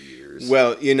 40 years.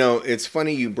 Well, it's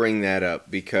funny you bring that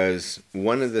up, because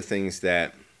one of the things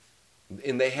that...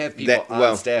 And they have people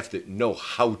on staff that know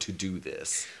how to do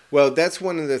this. Well, that's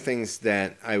one of the things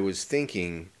that I was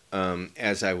thinking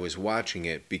as I was watching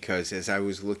it, because as I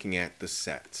was looking at the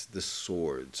sets, the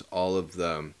swords, all of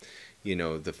the...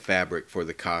 the fabric for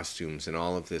the costumes and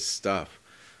all of this stuff.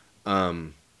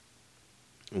 One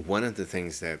of the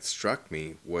things that struck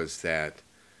me was that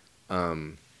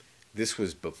this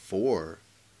was before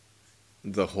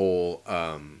the whole,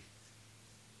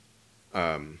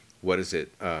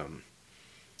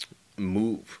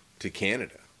 move to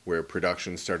Canada, where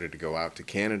production started to go out to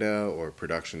Canada, or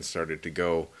production started to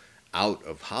go out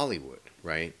of Hollywood,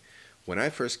 right? When I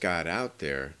first got out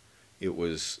there, it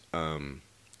was...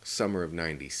 summer of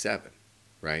 97,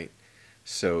 right?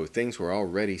 So things were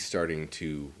already starting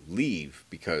to leave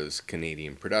because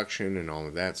Canadian production and all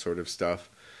of that sort of stuff.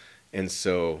 And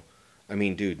so, I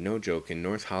mean, dude, no joke, in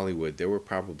North Hollywood, there were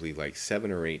probably like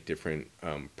 7 or 8 different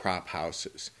prop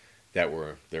houses that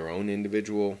were their own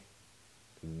individual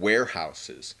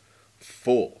warehouses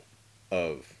full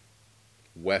of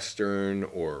Western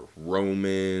or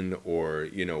Roman or,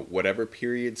 whatever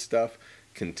period stuff,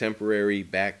 contemporary,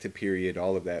 back to period,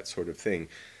 all of that sort of thing.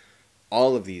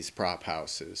 All of these prop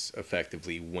houses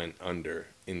effectively went under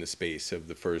in the space of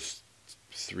the first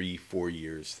 3-4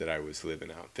 years that I was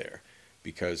living out there,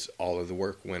 because all of the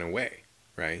work went away,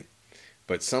 right?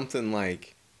 But something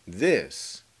like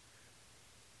this,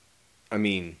 I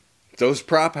mean, those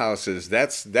prop houses,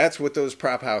 that's what those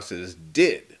prop houses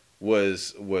did.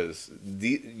 Was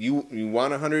you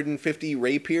want 150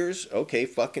 rapiers? Okay,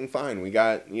 fucking fine. We've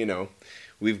got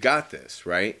this,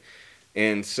 right?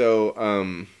 And so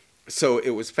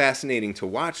it was fascinating to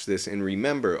watch this and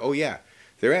remember, oh yeah,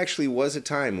 there actually was a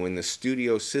time when the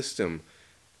studio system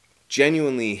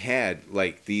genuinely had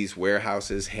like these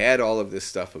warehouses, had all of this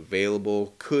stuff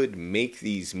available, could make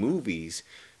these movies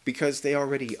because they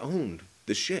already owned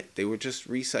the shit. They were just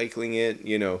recycling it,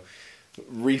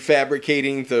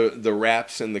 refabricating the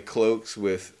wraps and the cloaks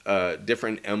with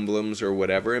different emblems or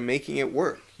whatever and making it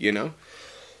work,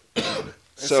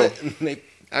 So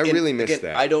I really miss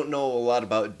that. I don't know a lot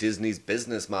about Disney's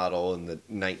business model in the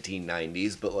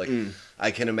 1990s, but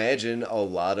I can imagine a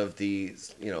lot of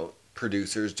these,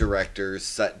 producers, directors,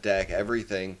 set deck,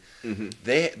 everything. Mm-hmm.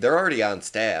 They're already on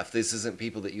staff. This isn't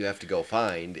people that you have to go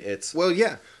find. It's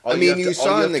yeah. You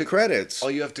saw in the credits. All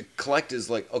you have to collect is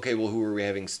like, okay, well, who are we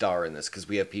having star in this? Because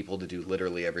we have people to do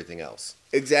literally everything else.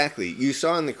 Exactly. You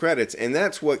saw in the credits, and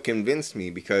that's what convinced me,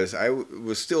 because I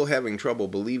was still having trouble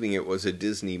believing it was a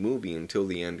Disney movie until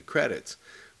the end credits.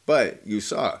 But you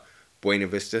saw Buena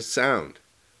Vista Sound,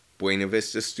 Buena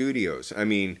Vista Studios. I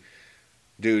mean,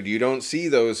 dude, you don't see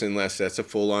those unless that's a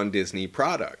full-on Disney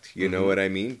product. You know what I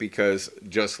mean? Because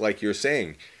just like you're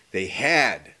saying, they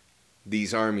had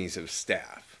these armies of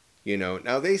staff.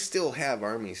 Now they still have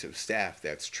armies of staff,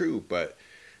 that's true, but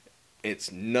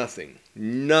it's nothing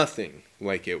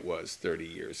like it was 30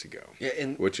 years ago,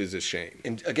 which is a shame.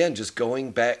 And again, just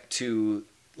going back to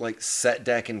like set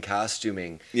deck and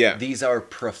costuming, these are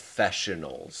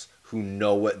professionals who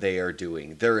know what they are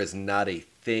doing. There is not a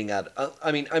thing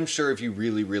I'm sure if you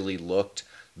really, really looked,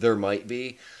 there might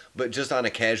be, but just on a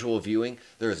casual viewing,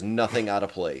 there is nothing out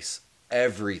of place.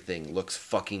 Everything looks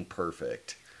fucking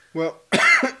perfect. Well,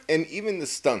 and even the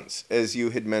stunts, as you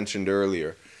had mentioned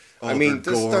earlier. The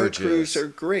stunt crews are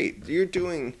great. You're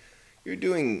doing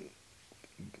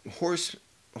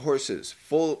horses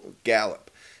full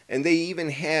gallop, and they even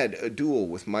had a duel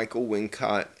with Michael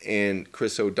Wincott and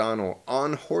Chris O'Donnell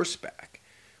on horseback,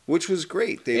 which was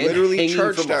great. They literally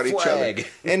charged out each other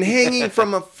and hanging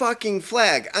from a fucking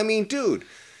flag. I mean, dude,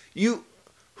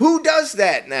 who does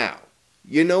that now?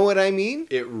 You know what I mean?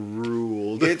 It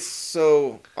ruled. It's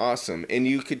so awesome. And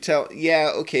you could tell,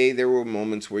 there were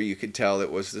moments where you could tell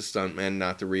it was the stuntmen,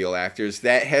 not the real actors.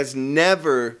 That has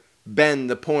never been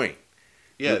the point.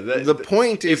 Yeah, the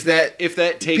point is that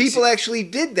takes people actually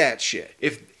did that shit.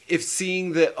 If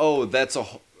seeing that, that's a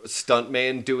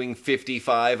stuntman doing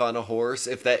 55 on a horse,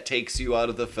 if that takes you out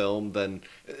of the film, then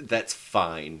that's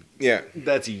fine. Yeah.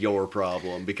 That's your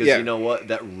problem, because you know what?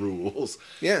 That rules.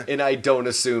 Yeah. And I don't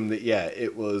assume that,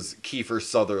 it was Kiefer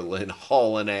Sutherland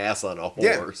hauling ass on a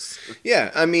horse. Yeah.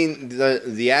 I mean,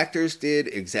 the actors did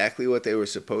exactly what they were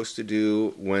supposed to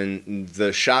do when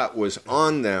the shot was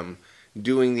on them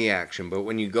doing the action. But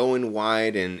when you go in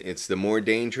wide and it's the more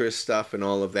dangerous stuff and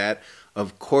all of that,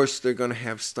 of course they're going to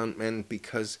have stuntmen,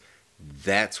 because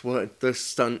That's what the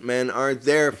stuntmen are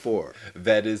there for.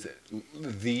 That is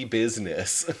the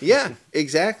business. Yeah,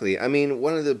 exactly. I mean,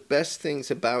 one of the best things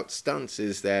about stunts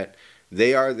is that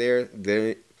they are there.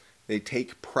 They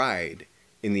take pride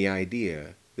in the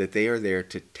idea that they are there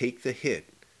to take the hit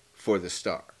for the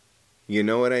star. You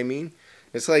know what I mean?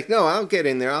 It's like, no, I'll get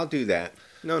in there. I'll do that.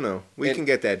 No, we can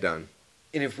get that done.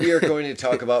 And if we are going to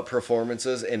talk about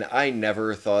performances, and I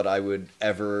never thought I would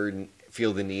ever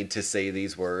feel the need to say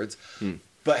these words,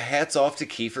 but hats off to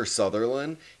Kiefer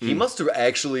Sutherland. He must have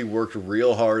actually worked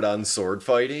real hard on sword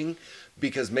fighting,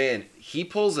 because, man, he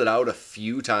pulls it out a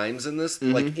few times in this,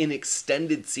 like in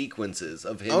extended sequences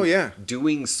of him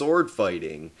doing sword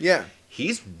fighting. Yeah.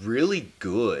 He's really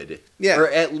good. Yeah. Or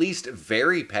at least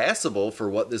very passable for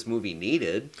what this movie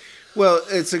needed. Well,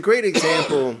 it's a great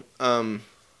example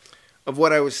of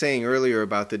what I was saying earlier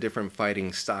about the different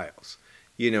fighting styles.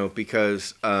 You know,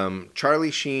 because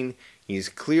Charlie Sheen, he's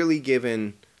clearly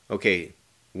given, okay,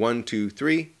 1, 2,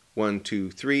 3, 1,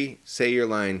 2, 3, say your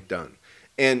line, done.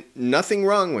 And nothing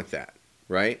wrong with that,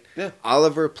 right? Yeah.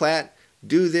 Oliver Platt,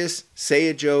 do this, say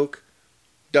a joke,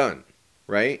 done,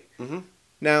 right? Mm-hmm.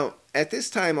 Now, at this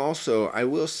time also, I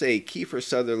will say Kiefer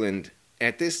Sutherland,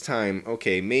 at this time,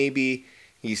 okay, maybe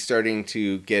he's starting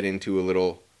to get into a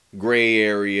little gray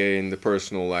area in the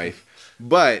personal life,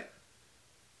 but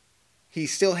he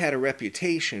still had a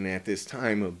reputation at this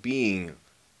time of being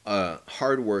a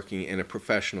hardworking and a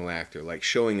professional actor, like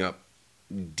showing up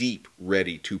deep,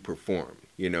 ready to perform,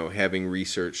 you know, having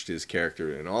researched his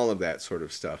character and all of that sort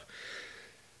of stuff.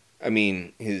 I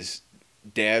mean, his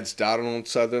dad's Donald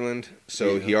Sutherland,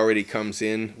 so he already comes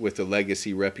in with a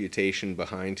legacy reputation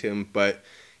behind him, but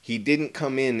he didn't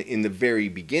come in the very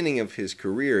beginning of his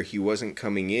career. He wasn't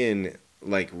coming in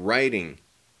like writing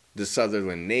the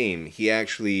Sutherland name. He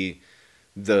actually,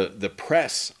 the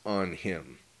press on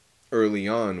him early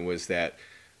on was that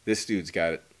this dude's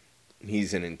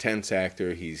he's an intense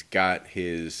actor. He's got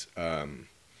his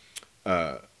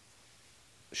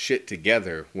shit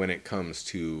together when it comes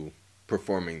to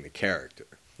performing the character,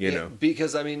 you know?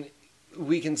 Because, I mean,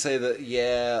 we can say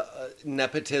that,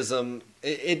 nepotism,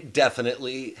 it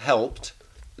definitely helped.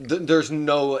 There's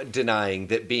no denying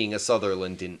that being a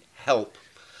Sutherland didn't help.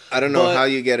 I don't know how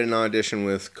you get an audition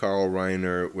with Carl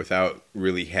Reiner without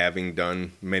really having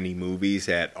done many movies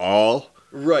at all.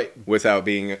 Right. Without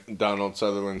being Donald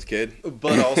Sutherland's kid.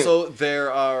 But also,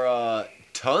 there are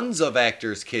tons of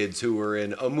actors' kids who were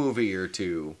in a movie or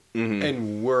two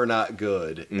and were not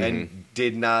good and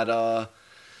did not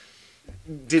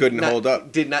couldn't hold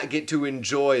up. Did not get to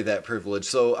enjoy that privilege.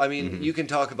 So, I mean, you can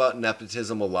talk about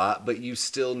nepotism a lot, but you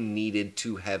still needed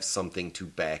to have something to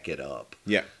back it up.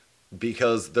 Yeah.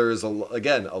 Because there's,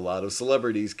 again, a lot of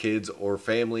celebrities, kids or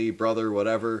family, brother,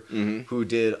 whatever, who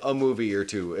did a movie or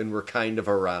two and were kind of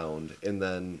around. And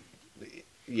then,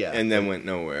 And then went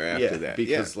nowhere after that.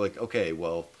 Because, okay,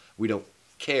 well, we don't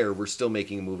care. We're still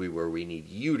making a movie where we need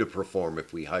you to perform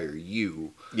if we hire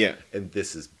you. Yeah. And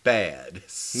this is bad.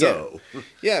 So.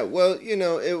 Yeah, well, you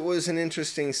know, it was an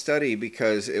interesting study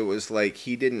because it was like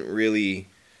he didn't really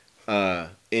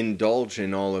indulge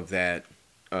in all of that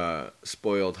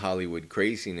spoiled Hollywood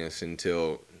craziness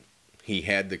until he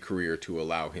had the career to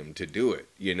allow him to do it.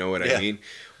 You know what I mean?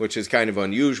 Which is kind of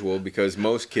unusual because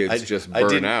most kids just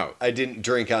burn out. I didn't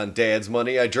drink on Dad's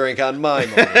money. I drank on my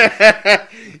money.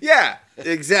 Yeah,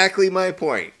 exactly my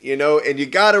point. You know, and you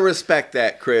got to respect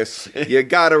that, Chris. You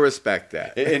got to respect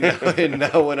that. and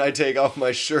now when I take off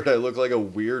my shirt, I look like a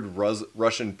weird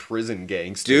Russian prison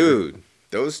gangster. Dude,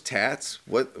 those tats,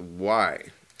 why?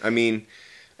 I mean,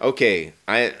 okay,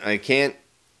 I can't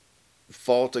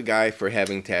fault a guy for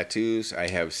having tattoos. I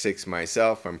have 6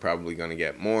 myself. I'm probably going to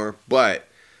get more. But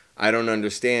I don't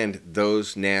understand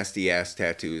those nasty-ass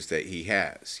tattoos that he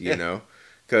has, you know?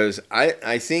 Because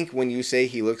I think when you say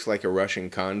he looks like a Russian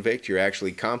convict, you're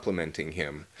actually complimenting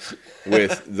him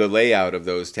with the layout of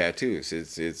those tattoos.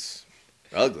 It's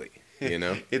ugly, you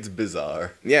know? It's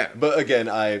bizarre. Yeah. But again,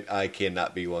 I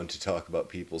cannot be one to talk about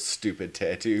people's stupid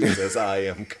tattoos as I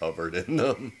am covered in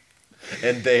them.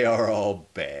 And they are all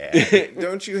bad.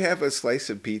 Don't you have a slice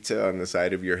of pizza on the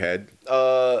side of your head?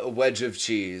 A wedge of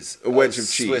cheese. A wedge of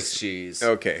cheese. Swiss cheese.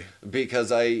 Okay.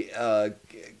 Because I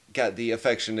got the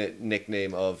affectionate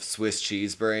nickname of Swiss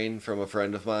cheese brain from a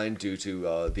friend of mine due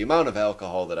to the amount of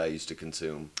alcohol that I used to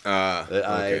consume.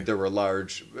 There were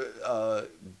large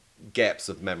gaps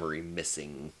of memory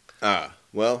missing.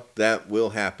 Well, that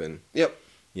will happen. Yep.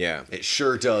 Yeah. It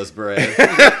sure does, Brad.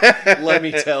 Let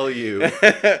me tell you.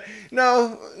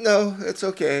 No, it's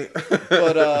okay.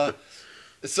 But,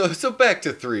 so back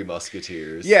to Three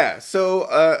Musketeers. Yeah, so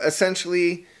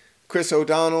essentially, Chris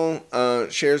O'Donnell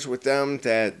shares with them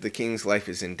that the king's life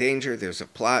is in danger. There's a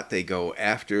plot. They go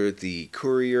after the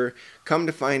courier. Come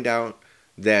to find out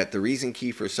that the reason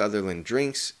Kiefer Sutherland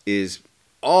drinks is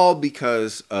all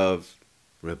because of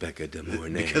Rebecca De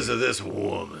Mornay. Because of this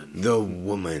woman. The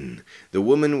woman. The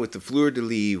woman with the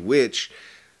fleur-de-lis, which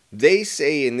they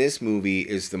say in this movie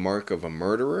is the mark of a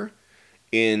murderer.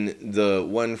 In the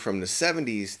one from the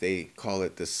 70s, they call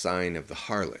it the sign of the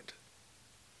harlot.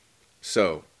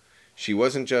 So, she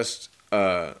wasn't just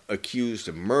accused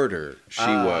of murder. She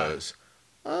was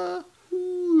a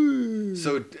whore.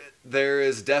 So there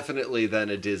is definitely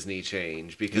then a Disney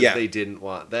change because they didn't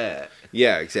want that.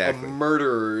 Yeah, exactly. A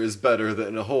murderer is better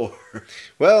than a whore.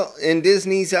 Well, in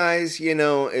Disney's eyes,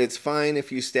 it's fine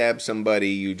if you stab somebody.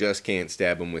 You just can't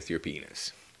stab them with your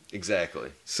penis.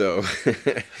 Exactly. So,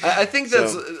 I think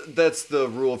that's the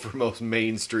rule for most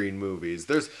mainstream movies.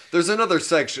 There's another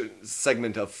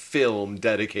segment of film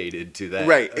dedicated to that.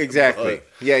 Right. Exactly.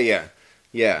 Yeah.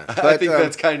 But, I think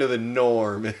that's kind of the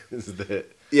norm. Is that?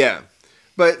 Yeah.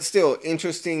 But still,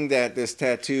 interesting that this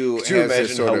tattoo Could you has imagine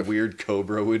this sort how of weird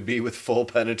Cobra would be with full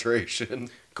penetration?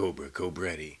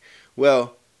 Cobretti.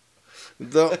 Well,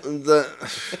 the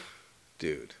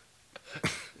dude.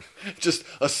 Just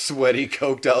a sweaty,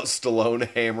 coked out Stallone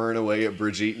hammering away at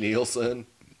Brigitte Nielsen.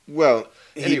 Well,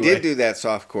 he Anyway. did do that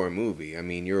softcore movie. I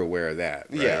mean, you're aware of that,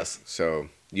 right? Yes. So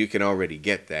you can already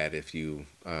get that if you.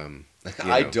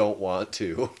 I don't want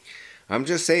to. I'm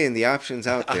just saying the options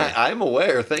out there. I'm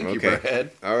aware. Thank you,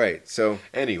 Brad. All right. So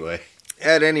Anyway.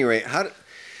 at any rate,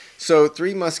 so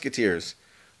Three Musketeers.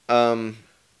 So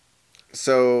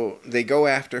they go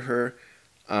after her.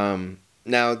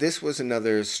 Now, this was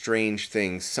another strange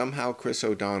thing. Somehow Chris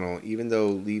O'Donnell, even though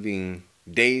leaving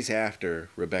days after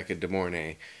Rebecca De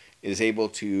Mornay, is able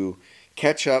to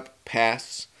catch up,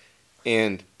 pass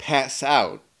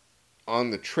out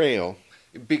on the trail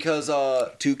Because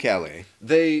to Calais.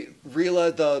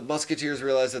 the Musketeers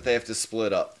realize that they have to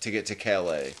split up to get to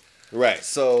Calais. Right.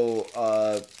 So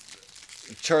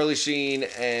Charlie Sheen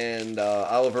and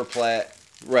Oliver Platt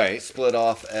split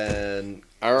off, and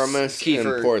Aramis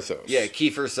and Porthos. Yeah,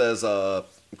 Kiefer says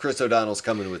Chris O'Donnell's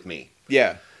coming with me.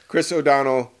 Yeah. Chris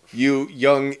O'Donnell, you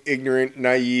young, ignorant,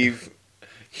 naive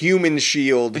human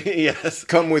shield. Yes.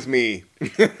 Come with me.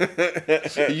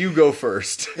 You go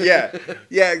first. Yeah,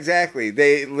 exactly.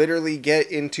 They literally get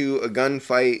into a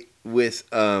gunfight with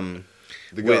The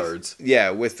guards. Yeah,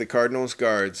 with the Cardinals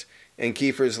guards, and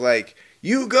Kiefer's like,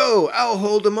 "You go, I'll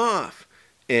hold them off."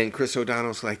 And Chris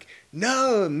O'Donnell's like,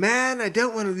 "No, man, I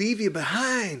don't want to leave you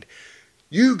behind.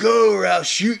 You go or I'll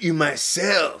shoot you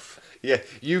myself." Yeah,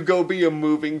 you go be a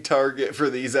moving target for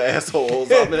these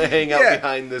assholes. I'm going to hang out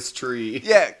behind this tree.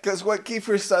 Yeah, because what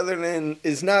Kiefer Sutherland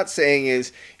is not saying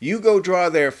is, you go draw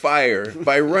their fire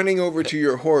by running over to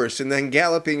your horse and then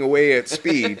galloping away at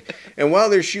speed. And while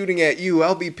they're shooting at you,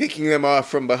 I'll be picking them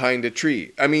off from behind a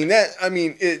tree.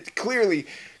 It clearly,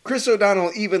 Chris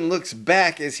O'Donnell even looks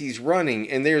back as he's running,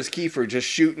 and there's Kiefer just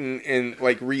shooting and,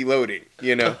 reloading,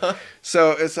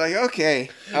 So it's like, okay,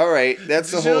 all right,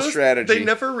 that's the whole strategy. They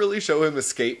never really show him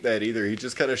escape that either. He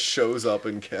just kind of shows up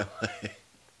in Calais.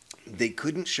 They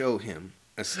couldn't show him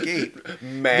escape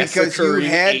because you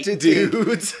had to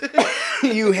dudes.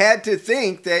 You had to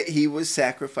think that he was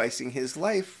sacrificing his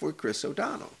life for Chris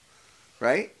O'Donnell,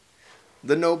 right?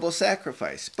 The noble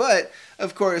sacrifice. But,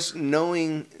 of course,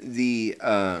 knowing the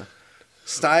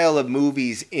style of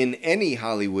movies in any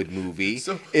Hollywood movie,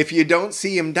 if you don't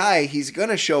see him die, he's going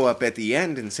to show up at the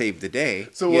end and save the day.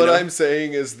 So I'm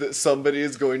saying is that somebody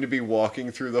is going to be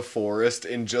walking through the forest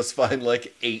and just find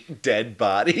 8 dead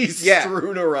bodies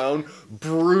strewn around,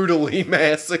 brutally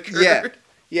massacred.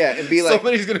 Yeah, and be like...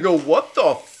 Somebody's going to go, what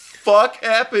the fuck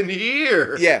happened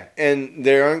here? Yeah, and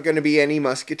there aren't going to be any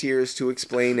musketeers to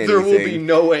explain anything. There will be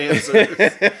no answers.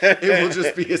 It will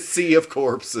just be a sea of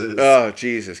corpses. Oh,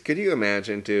 Jesus. Could you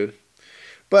imagine, dude?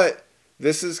 But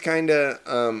this is kind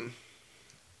of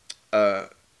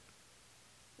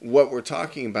what we're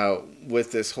talking about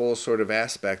with this whole sort of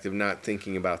aspect of not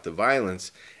thinking about the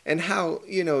violence, and how,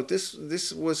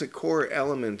 this was a core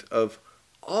element of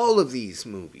all of these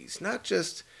movies, not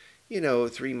just...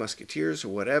 Three Musketeers or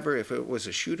whatever. If it was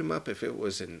a shoot 'em up, if it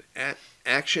was an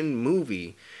action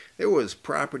movie, there was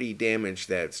property damage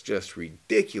that's just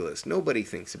ridiculous. Nobody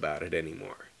thinks about it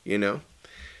anymore,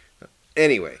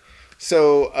 Anyway,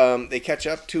 so they catch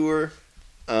up to her.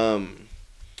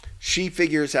 She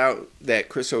figures out that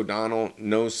Chris O'Donnell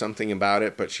knows something about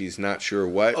it, but she's not sure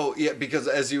what. Oh, yeah, because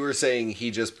as you were saying, he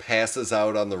just passes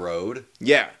out on the road.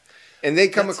 Yeah. And they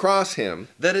come across him.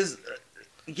 That is...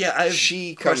 Yeah,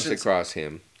 she comes across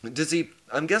him. Does he?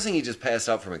 I'm guessing he just passed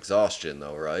out from exhaustion,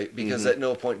 though, right? Because at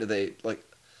no point do they, like,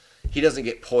 he doesn't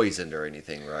get poisoned or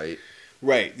anything, right?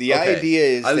 Right. The Okay. idea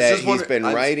is I was that just he's been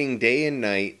wondering- riding day and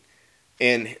night,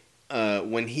 and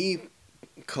when he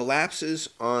collapses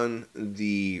on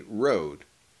the road,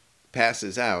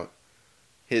 passes out,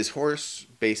 his horse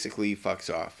basically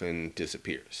fucks off and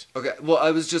disappears. Okay, well,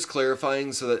 I was just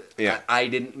clarifying so that Yeah. I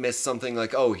didn't miss something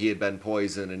like, oh, he had been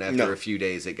poisoned, and after No. a few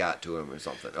days it got to him or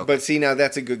something. Okay. But see, now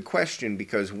that's a good question,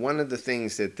 because one of the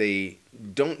things that they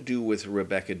don't do with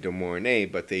Rebecca De Mornay,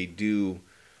 but they do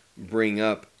bring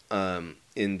up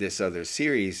in this other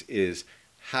series, is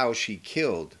how she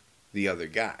killed the other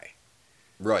guy.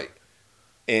 Right.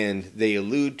 And they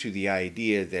allude to the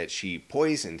idea that she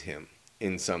poisoned him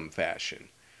in some fashion.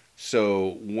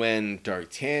 So when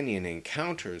D'Artagnan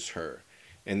encounters her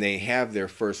and they have their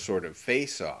first sort of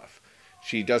face-off,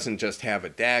 she doesn't just have a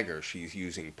dagger, she's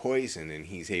using poison, and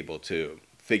he's able to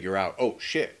figure out, oh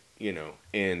shit,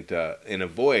 and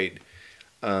avoid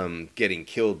getting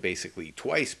killed basically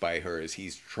twice by her as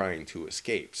he's trying to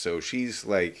escape. So she's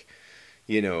like,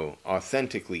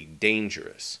 authentically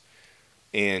dangerous.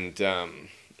 And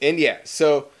yeah,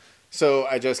 so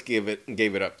I just gave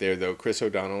it up there though. Chris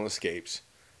O'Donnell escapes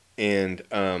and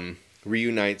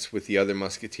reunites with the other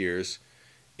Musketeers,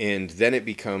 and then it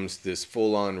becomes this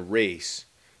full-on race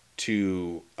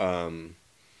to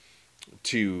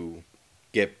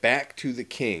get back to the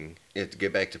king. You have to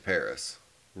get back to Paris.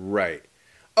 Right.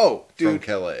 Oh, dude. From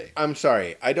Calais. I'm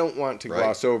sorry. I don't want to Right.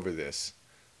 gloss over this.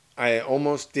 I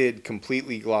almost did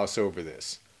completely gloss over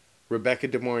this. Rebecca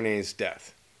De Mornay's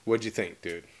death. What'd you think,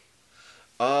 dude?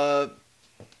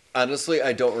 Honestly,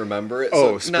 I don't remember it.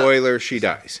 Oh, so spoiler, she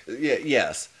dies.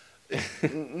 Yes.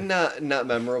 not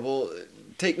memorable.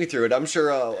 Take me through it. I'm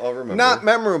sure I'll remember. Not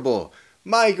memorable.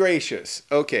 My gracious.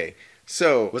 Okay,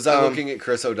 so... Was I looking at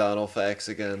Chris O'Donnell facts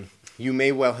again? You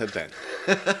may well have been.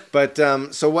 But,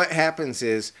 so what happens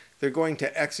is they're going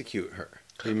to execute her.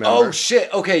 Remember? Oh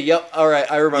shit! Okay, yep. All right,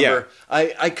 I remember. Yeah.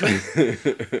 I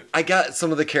couldn't. I got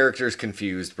some of the characters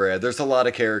confused, Brad. There's a lot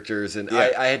of characters, and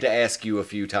Yeah. I had to ask you a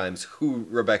few times who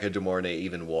Rebecca De Mornay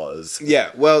even was.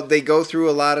 Yeah, well, they go through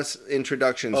a lot of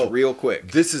introductions real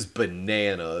quick. This is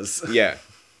bananas.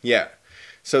 Yeah.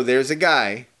 So there's a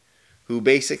guy who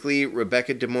basically,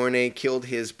 Rebecca De Mornay killed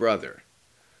his brother.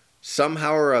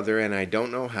 Somehow or other, and I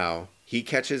don't know how, he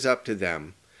catches up to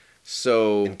them.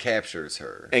 So And captures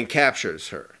her.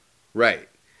 Right.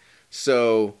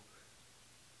 So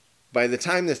by the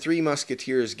time the Three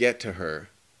Musketeers get to her,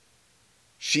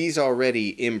 she's already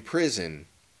in prison,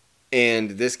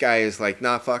 and this guy is like,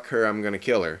 nah, fuck her, I'm gonna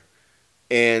kill her.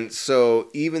 And so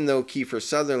even though Kiefer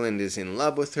Sutherland is in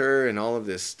love with her and all of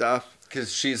this stuff,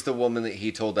 Because she's the woman that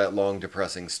he told that long,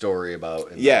 depressing story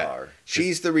about in the yeah, bar.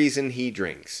 she's the reason he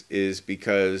drinks, is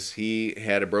because he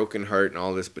had a broken heart and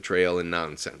all this betrayal and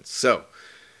nonsense. So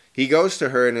he goes to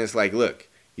her and is like, look,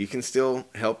 you can still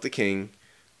help the king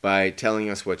by telling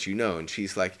us what you know. And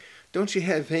she's like, don't you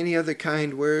have any other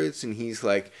kind words? And he's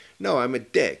like, no, I'm a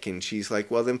dick. And she's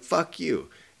like, well, then fuck you.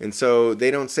 And so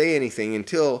they don't say anything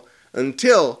until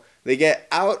they get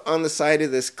out on the side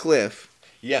of this cliff.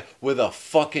 Yeah, with a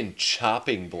fucking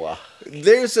chopping block.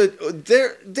 They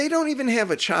don't even have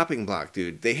a chopping block,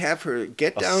 dude. They have her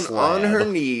get down slab. on her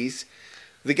knees.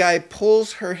 The guy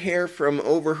pulls her hair from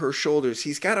over her shoulders.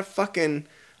 He's got a fucking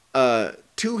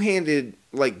two-handed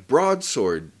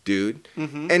broadsword, dude.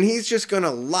 Mm-hmm. And he's just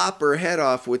gonna lop her head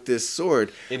off with this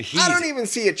sword. And I don't even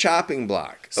see a chopping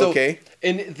block. So, okay.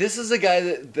 And this is a guy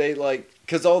that they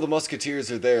because all the Musketeers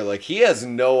are there. He has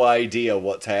no idea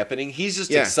what's happening. He's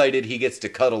just excited he gets to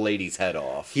cut a lady's head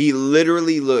off. He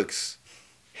literally looks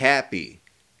happy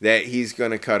that he's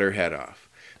gonna cut her head off.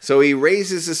 So he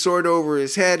raises the sword over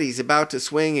his head. He's about to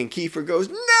swing, and Kiefer goes,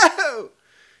 "No,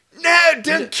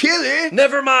 don't kill her.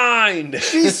 Never mind.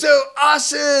 She's so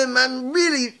awesome. I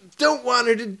really don't want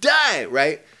her to die."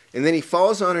 Right? And then he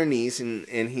falls on her knees, and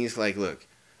he's like, "Look,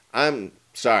 I'm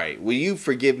sorry. Will you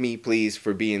forgive me, please,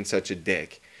 for being such a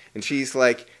dick?" And she's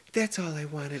like, "That's all I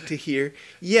wanted to hear.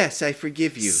 Yes, I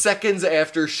forgive you." Seconds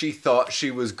after she thought she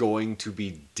was going to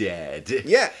be dead.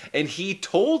 Yeah. And he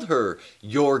told her,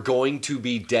 "You're going to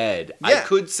be dead. Yeah. I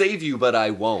could save you, but I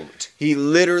won't." He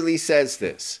literally says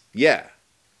this. Yeah.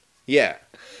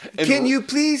 And Can you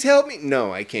please help me?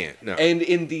 No, I can't. No. And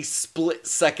in the split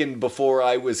second before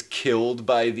I was killed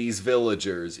by these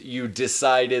villagers, you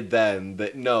decided then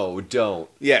that no, don't.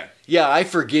 Yeah. Yeah, I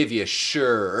forgive you,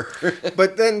 sure.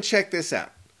 But then check this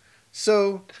out.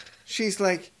 So she's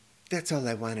like, "That's all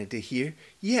I wanted to hear.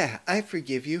 Yeah, I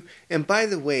forgive you. And by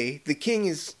the way,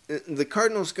 the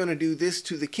cardinal's going to do this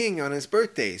to the king on his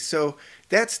birthday. So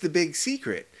that's the big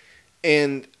secret."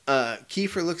 And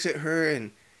Kiefer looks at her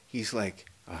and he's like,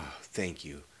 "Oh, thank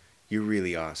you. You're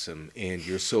really awesome, and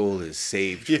your soul is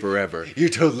saved forever. You're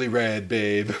totally rad,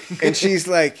 babe." And she's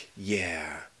like,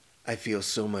 "Yeah, I feel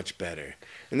so much better."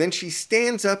 And then she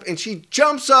stands up and she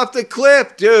jumps off the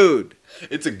cliff, dude.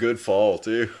 It's a good fall,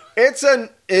 too.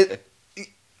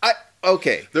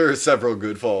 Okay. There are several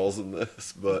good falls in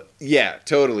this, but... Yeah,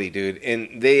 totally, dude.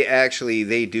 And they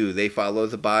follow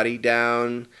the body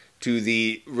down to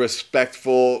the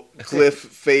respectful cliff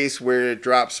face where it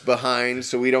drops behind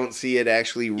so we don't see it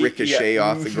actually ricochet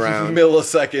off the ground.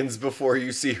 Milliseconds before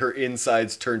you see her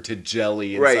insides turn to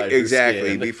jelly inside Right, exactly. her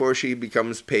skin. Before she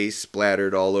becomes paste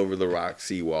splattered all over the rock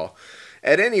seawall.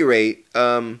 At any rate,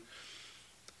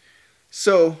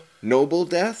 so, noble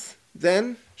death,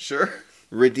 then? Sure.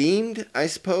 Redeemed, I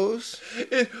suppose?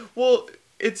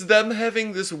 It's them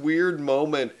having this weird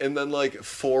moment, and then, like,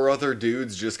 4 other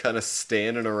dudes just kind of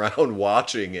standing around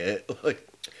watching it. Like,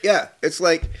 yeah, it's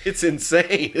like... It's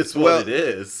insane, is what it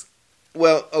is.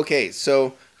 Well, okay,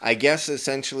 so I guess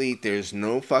essentially there's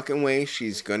no fucking way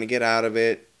she's gonna get out of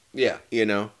it. Yeah. You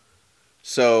know?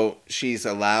 So she's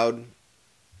allowed,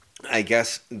 I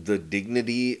guess, the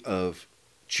dignity of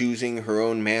choosing her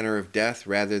own manner of death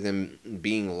rather than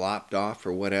being lopped off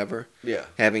or whatever. Yeah.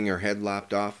 Having her head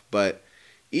lopped off. But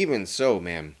even so,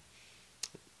 man.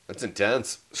 That's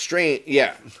intense. Strange.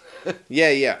 Yeah.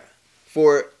 Yeah.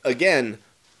 For, again,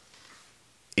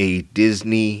 a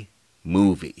Disney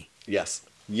movie. Yes.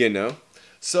 You know?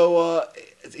 So,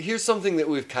 here's something that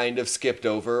we've kind of skipped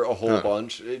over a whole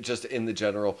bunch, just in the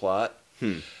general plot.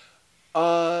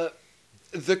 The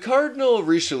Cardinal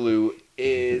Richelieu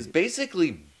is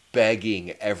basically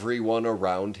begging everyone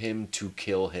around him to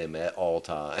kill him at all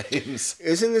times.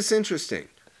 Isn't this interesting?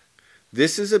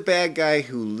 This is a bad guy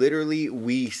who literally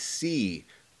we see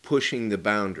pushing the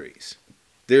boundaries.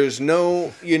 There's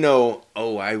no,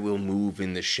 oh, I will move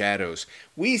in the shadows.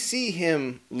 We see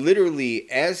him literally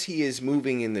as he is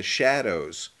moving in the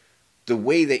shadows, the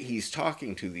way that he's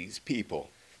talking to these people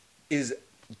is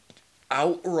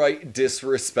outright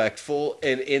disrespectful,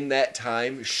 and in that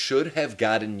time should have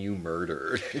gotten you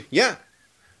murdered. Yeah.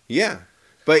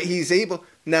 But he's able...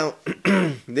 Now,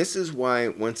 this is why,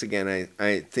 once again,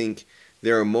 I think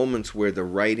there are moments where the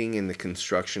writing and the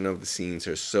construction of the scenes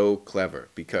are so clever,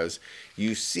 because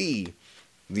you see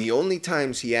the only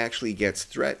times he actually gets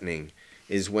threatening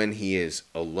is when he is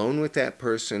alone with that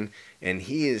person, and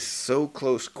he is so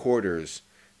close quarters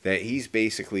that he's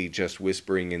basically just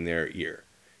whispering in their ear.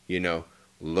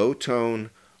 Low tone,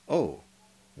 oh,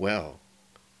 well,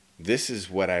 this is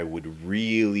what I would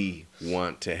really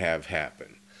want to have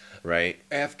happen, right?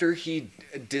 After he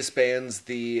disbands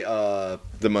the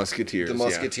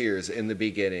Musketeers in the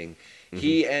beginning,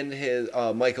 he and his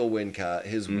Michael Wincott,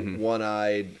 his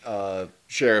one-eyed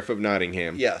Sheriff of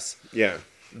Nottingham. Yes. Yeah.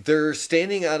 They're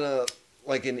standing on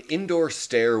an indoor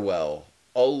stairwell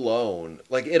alone.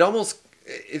 Like, it almost...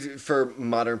 for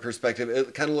modern perspective,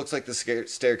 it kind of looks like the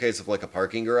staircase of like a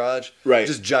parking garage. Right.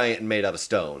 Just giant and made out of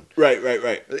stone.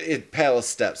 Right. Palace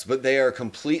steps, but they are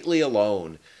completely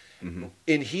alone. Mm-hmm.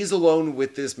 And he's alone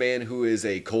with this man who is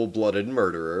a cold-blooded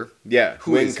murderer. Yeah,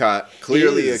 Wincott,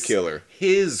 clearly a killer.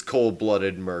 His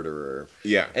cold-blooded murderer.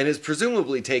 Yeah. And has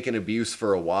presumably taken abuse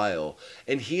for a while.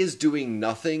 And he is doing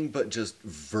nothing but just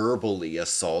verbally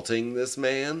assaulting this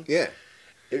man. Yeah.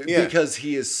 Because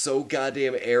he is so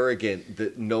goddamn arrogant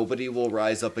that nobody will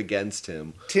rise up against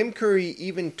him. Tim Curry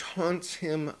even taunts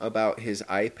him about his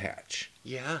eye patch.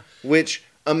 Yeah. Which,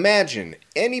 imagine,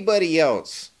 anybody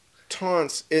else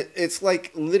taunts... It's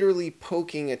like literally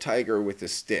poking a tiger with a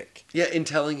stick. Yeah, and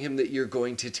telling him that you're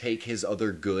going to take his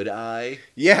other good eye.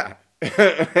 Yeah.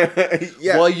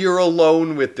 Yeah. While you're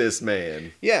alone with this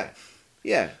man. Yeah.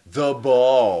 The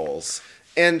balls.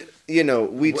 And,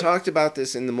 we talked about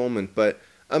this in the moment, but...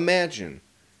 Imagine,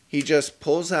 he just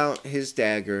pulls out his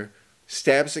dagger,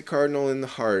 stabs the cardinal in the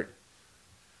heart,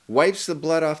 wipes the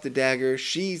blood off the dagger,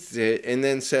 sheathes it, and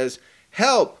then says,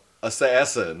 "Help!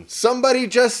 Assassin. Somebody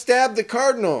just stabbed the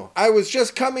cardinal. I was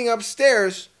just coming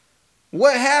upstairs.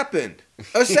 What happened?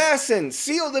 Assassin!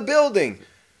 Seal the building!"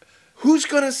 Who's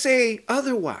going to say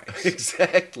otherwise?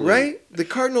 Exactly. Right? The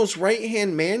cardinal's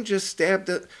right-hand man just stabbed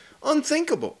the...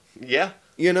 Unthinkable. Yeah.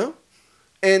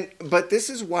 But this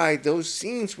is why those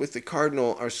scenes with the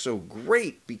Cardinal are so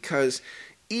great, because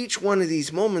each one of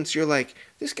these moments you're like,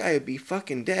 this guy would be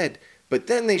fucking dead. But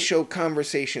then they show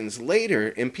conversations later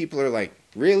and people are like,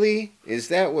 really? Is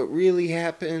that what really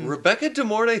happened? Rebecca De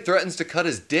Mornay threatens to cut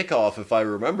his dick off, if I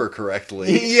remember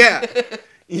correctly.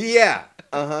 Yeah.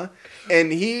 Uh-huh.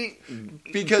 And he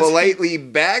politely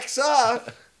backs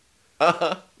off.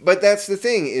 Uh-huh. But that's the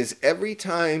thing, is every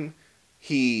time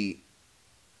he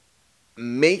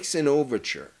makes an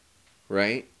overture,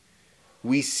 right?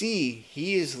 We see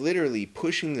he is literally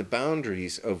pushing the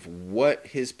boundaries of what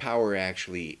his power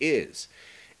actually is.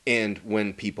 And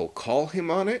when people call him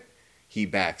on it, he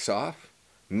backs off.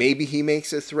 Maybe he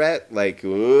makes a threat like,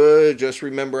 just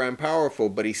remember I'm powerful,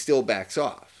 but he still backs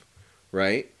off,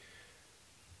 right?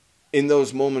 In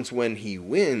those moments when he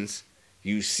wins,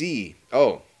 you see,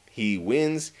 he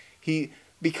wins.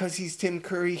 Because he's Tim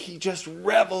Curry, he just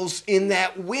revels in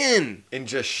that win. And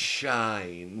just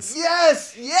shines.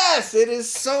 Yes. It is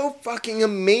so fucking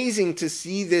amazing to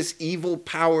see this evil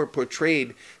power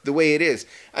portrayed the way it is.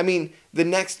 I mean, the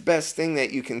next best thing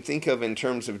that you can think of in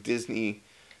terms of Disney,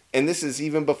 and this is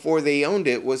even before they owned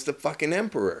it, was the fucking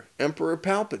Emperor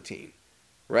Palpatine,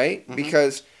 right? Mm-hmm.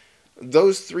 Because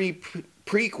those three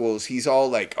prequels, he's all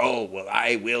like,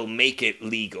 I will make it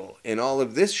legal, and all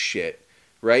of this shit.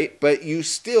 Right? But you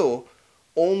still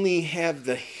only have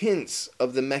the hints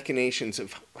of the machinations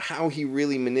of how he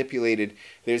really manipulated.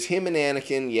 There's him and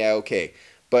Anakin, yeah, okay.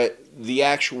 But the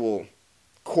actual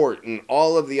court and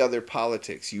all of the other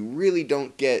politics, you really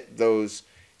don't get those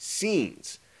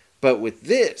scenes. But with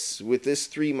this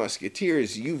Three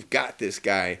Musketeers, you've got this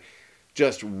guy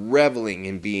just reveling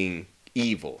in being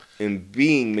evil and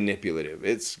being manipulative.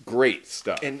 It's great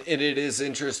stuff. And it is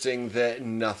interesting that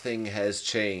nothing has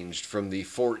changed from the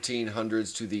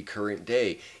 1400s to the current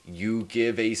day. You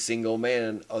give a single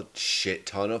man a shit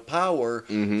ton of power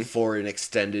for an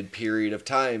extended period of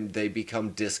time, they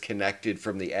become disconnected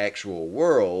from the actual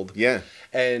world. Yeah.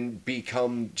 And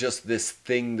become just this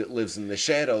thing that lives in the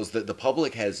shadows that the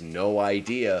public has no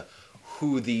idea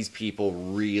who these people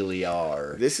really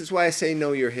are. This is why I say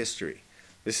know your history.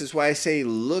 This is why I say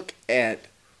look at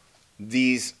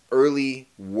these early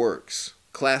works,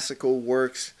 classical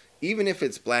works, even if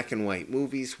it's black and white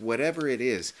movies, whatever it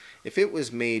is. If it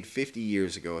was made 50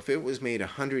 years ago, if it was made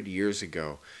 100 years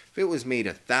ago, if it was made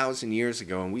 1,000 years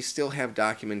ago, and we still have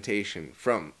documentation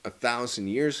from 1,000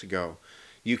 years ago,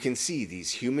 you can see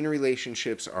these human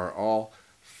relationships are all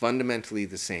fundamentally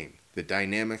the same. The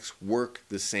dynamics work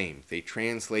the same. They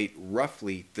translate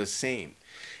roughly the same.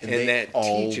 And that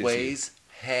always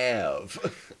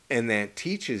have. And that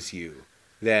teaches you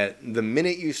that the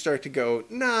minute you start to go,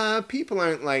 nah, people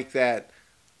aren't like that.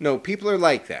 No, people are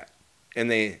like that. And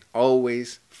they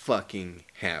always fucking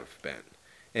have been.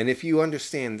 And if you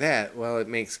understand that, well, it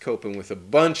makes coping with a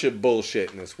bunch of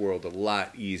bullshit in this world a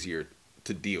lot easier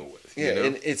to deal with. Yeah, you know?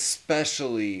 And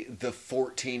especially the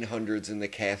 1400s in the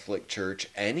Catholic Church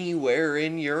anywhere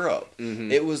in Europe.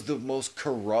 Mm-hmm. It was the most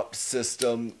corrupt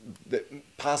system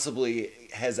that possibly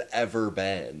has ever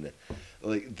been.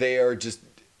 Like, they are just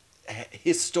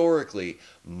historically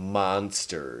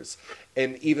monsters.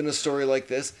 And even a story like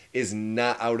this is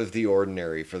not out of the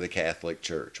ordinary for the Catholic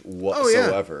Church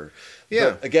whatsoever.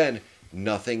 Yeah. But again,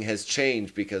 nothing has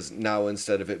changed because now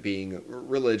instead of it being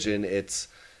religion, it's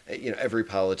every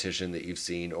politician that you've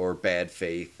seen or bad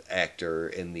faith actor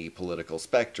in the political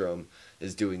spectrum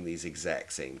is doing these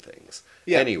exact same things.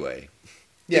 Yeah. Anyway,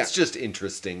 it's just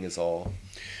interesting is all.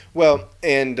 Well,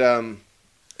 and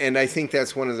I think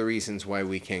that's one of the reasons why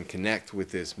we can connect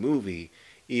with this movie,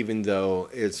 even though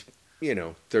it's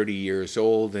 30 years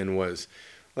old and was,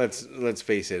 let's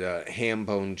face it, a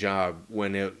ham-bone job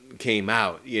when it came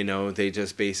out. They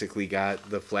just basically got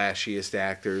the flashiest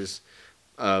actors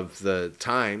of the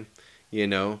time,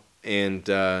 and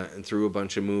threw a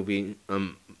bunch of movie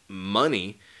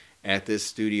money at this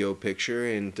studio picture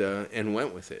and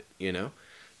went with it,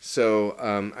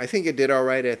 So I think it did all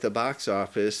right at the box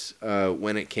office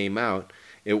when it came out.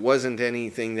 It wasn't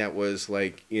anything that was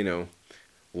like,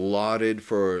 lauded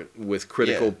with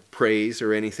critical praise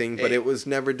or anything, but it was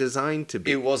never designed to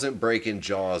be. It wasn't breaking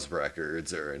Jaws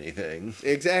records or anything.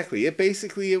 Exactly.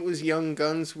 It was young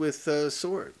guns with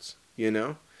swords,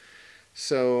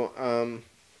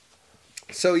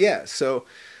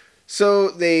 So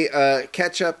they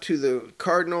catch up to the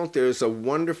Cardinal. There's a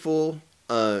wonderful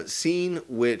scene,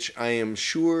 which I am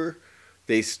sure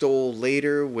they stole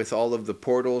later with all of the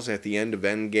portals at the end of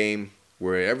Endgame,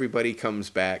 where everybody comes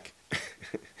back.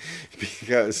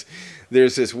 Because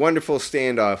there's this wonderful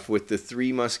standoff with the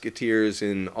Three Musketeers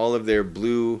in all of their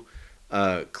blue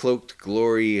cloaked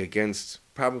glory against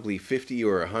probably 50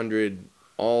 or 100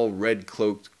 all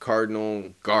red-cloaked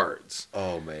Cardinal guards.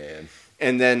 Oh, man.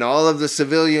 And then all of the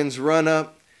civilians run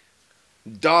up,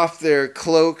 doff their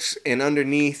cloaks, and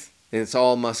underneath, and it's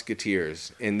all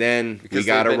Musketeers. And then we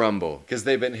got a rumble. Because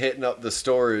they've been hitting up the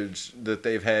storage that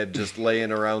they've had just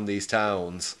laying around these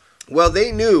towns. Well,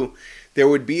 they knew there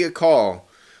would be a call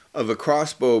of a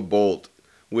crossbow bolt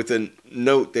with a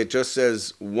note that just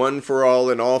says one for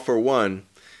all and all for one.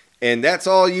 And that's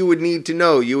all you would need to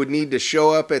know. You would need to show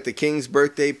up at the king's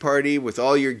birthday party with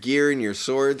all your gear and your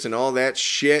swords and all that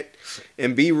shit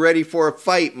and be ready for a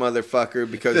fight, motherfucker,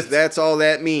 because that's all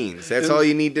that means. That's all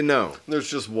you need to know. There's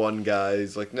just one guy.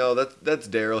 He's like, no, that's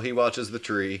Daryl. He watches the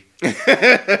tree.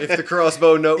 If the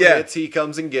crossbow note hits, he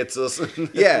comes and gets us.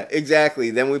 Yeah, exactly.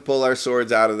 Then we pull our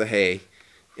swords out of the hay.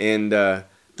 And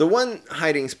the one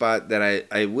hiding spot that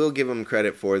I will give them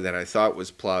credit for that I thought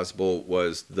was plausible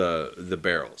was the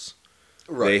barrels.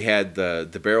 Right. They had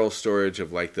the barrel storage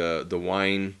of like the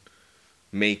wine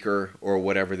maker or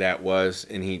whatever that was,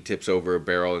 and he tips over a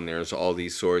barrel and there's all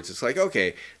these swords. It's like,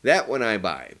 okay, that one I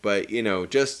buy. But,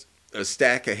 just a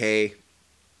stack of hay,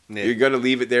 you're going to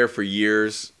leave it there for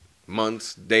years,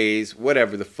 months, days,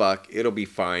 whatever the fuck. It'll be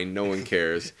fine. No one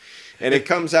cares. And it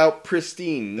comes out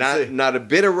pristine. Not a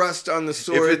bit of rust on the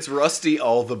sword. If it's rusty,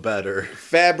 all the better.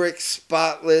 Fabric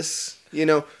spotless,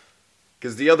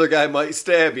 Because the other guy might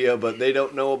stab you, but they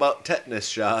don't know about tetanus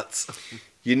shots.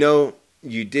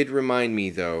 You did remind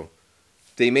me, though,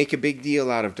 they make a big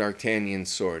deal out of D'Artagnan's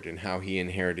sword and how he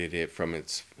inherited it from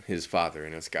his father,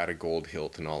 and it's got a gold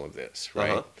hilt and all of this,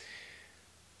 right? Uh-huh.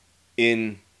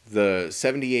 In the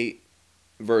 78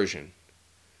 version,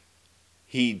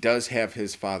 he does have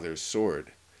his father's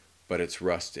sword, but it's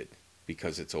rusted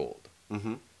because it's old.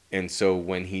 Mm-hmm. And so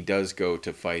when he does go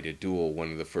to fight a duel,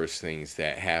 one of the first things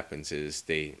that happens is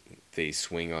they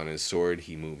swing on his sword,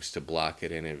 he moves to block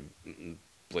it, and it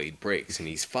blade breaks and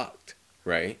he's fucked,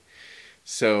 right?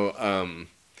 So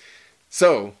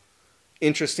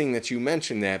interesting that you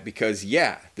mentioned that, because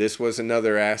this was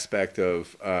another aspect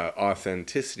of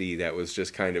authenticity that was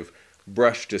just kind of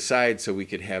brushed aside so we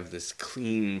could have this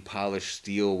clean polished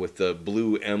steel with the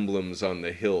blue emblems on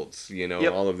the hilts,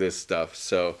 all of this stuff.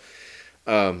 So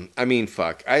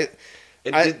fuck,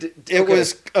 it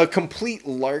was a complete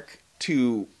lark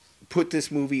to put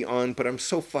this movie on, but I'm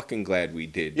so fucking glad we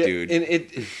did, dude. And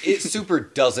it super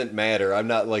doesn't matter. I'm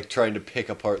not like trying to pick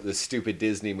apart this stupid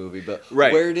Disney movie, but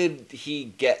where did he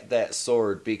get that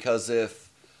sword? Because if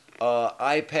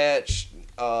eye patch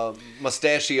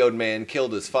mustachioed man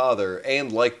killed his father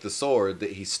and liked the sword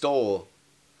that he stole,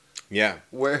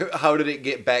 how did it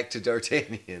get back to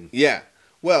D'Artagnan? Yeah,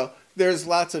 well, there's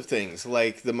lots of things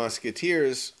like the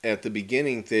Musketeers at the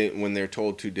beginning. When they're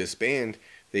told to disband,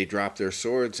 they drop their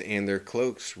swords and their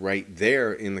cloaks right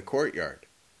there in the courtyard.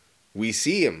 We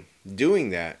see them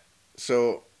doing that.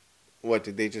 So, what,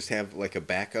 did they just have like a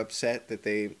backup set that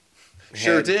they had?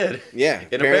 Sure did. Yeah.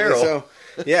 In a barrel. So,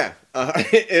 yeah.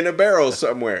 In a barrel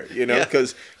somewhere,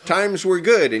 because times were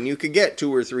good and you could get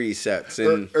 2 or 3 sets.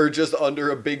 Or just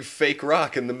under a big fake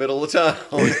rock in the middle of town.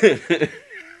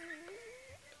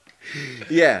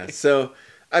 Yeah, so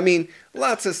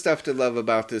lots of stuff to love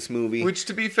about this movie. Which,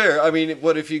 to be fair,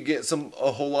 what if you get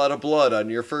a whole lot of blood on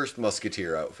your first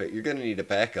Musketeer outfit? You're going to need a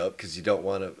backup because you don't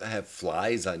want to have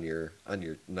flies on your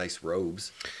nice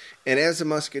robes. And as a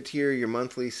Musketeer, your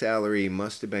monthly salary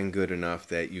must have been good enough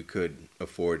that you could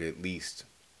afford at least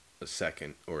a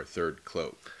second or a third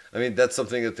cloak. That's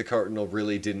something that the Cardinal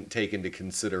really didn't take into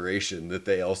consideration, that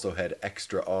they also had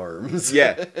extra arms.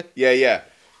 Yeah.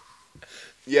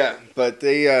 Yeah, but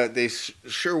they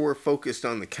sure were focused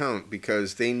on the count,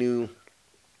 because they knew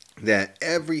that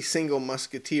every single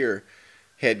Musketeer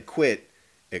had quit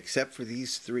except for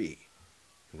these 3.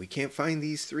 We can't find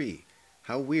these 3.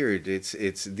 How weird.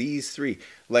 It's these 3.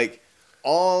 Like,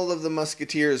 all of the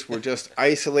Musketeers were just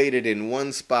isolated in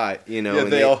one spot, and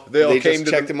they all came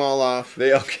checked them all off.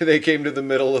 They came to the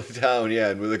middle of town,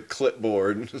 and with a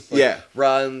clipboard.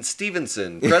 Ron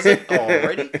Stevenson, present,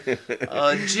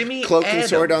 alrighty. Jimmy Cloak Adams. and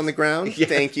sword on the ground,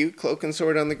 thank you. Cloak and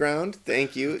sword on the ground,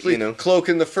 thank you. Please, cloak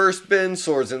in the first bin,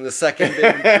 swords in the second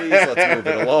bin, please. Let's move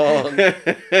it along.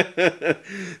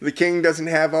 The king doesn't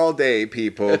have all day,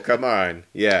 people. Come on.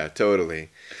 Yeah, totally.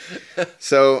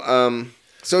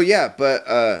 So yeah, but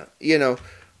I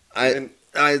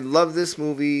love this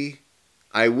movie.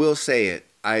 I will say it.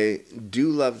 I do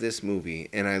love this movie,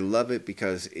 and I love it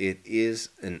because it is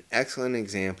an excellent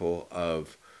example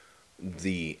of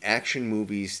the action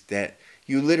movies that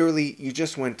you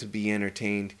just went to be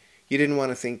entertained. You didn't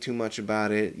want to think too much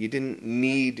about it. You didn't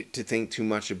need to think too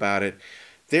much about it.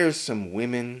 There's some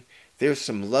women. There's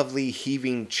some lovely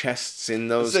heaving chests in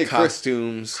those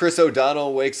costumes. Chris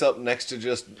O'Donnell wakes up next to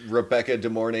just Rebecca De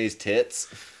Mornay's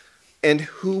tits. And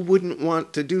who wouldn't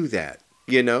want to do that,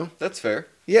 That's fair.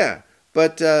 Yeah,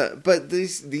 but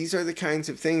these are the kinds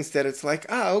of things that it's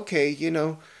like, okay,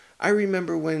 I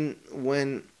remember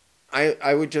when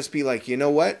I would just be like, you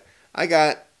know what? I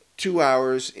got 2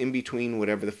 hours in between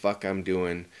whatever the fuck I'm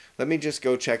doing. Let me just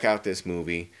go check out this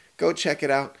movie. Go check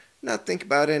it out. Not think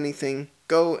about anything.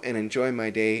 Go and enjoy my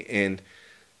day. And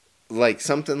like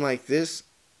something like this,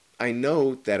 I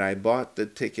know that I bought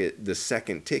the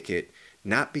second ticket,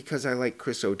 not because I like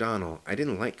Chris O'Donnell. I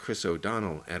didn't like Chris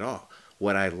O'Donnell at all.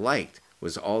 What I liked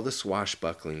was all the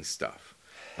swashbuckling stuff.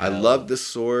 I loved the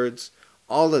swords,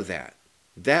 all of that.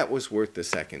 That was worth the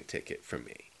second ticket for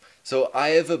me. So I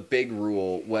have a big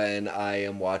rule when I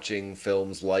am watching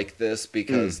films like this,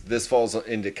 because this falls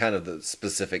into kind of the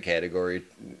specific category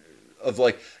of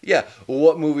like, yeah,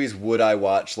 what movies would I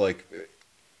watch like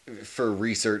for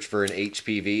research for an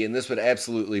HPV? And this would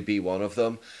absolutely be one of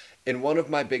them. And one of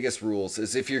my biggest rules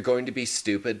is, if you're going to be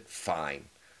stupid, fine.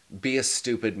 Be a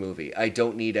stupid movie. I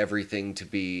don't need everything to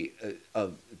be a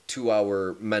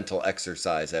 2-hour mental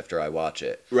exercise after I watch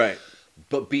it. Right.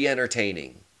 But be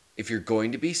entertaining. If you're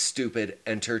going to be stupid,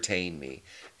 entertain me.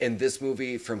 And this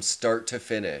movie, from start to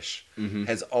finish,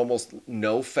 has almost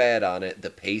no fat on it.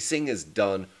 The pacing is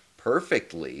done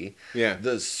perfectly. Yeah.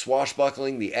 The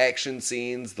swashbuckling, the action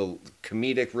scenes, the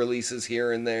comedic releases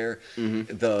here and there,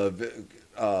 the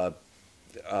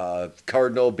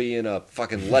Cardinal being a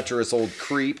fucking lecherous old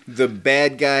creep. The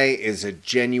bad guy is a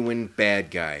genuine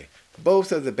bad guy.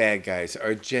 Both of the bad guys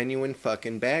are genuine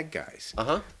fucking bad guys.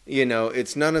 Uh-huh. You know,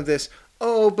 it's none of this,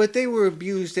 oh, but they were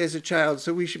abused as a child,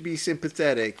 so we should be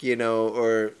sympathetic, you know,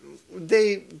 or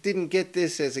they didn't get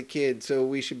this as a kid, so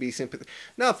we should be sympathetic.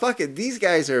 No, fuck it. These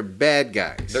guys are bad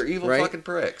guys. They're evil right? fucking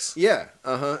pricks. Yeah,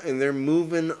 and they're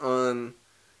moving on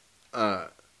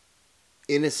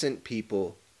innocent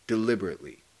people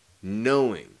deliberately,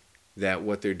 knowing that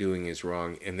what they're doing is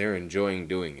wrong, and they're enjoying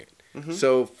doing it.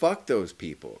 So fuck those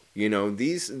people. You know,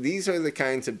 these are the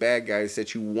kinds of bad guys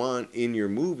that you want in your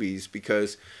movies,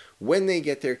 because when they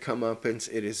get their comeuppance,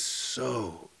 it is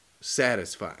so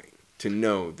satisfying to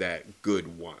know that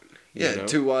good won. Yeah, you know?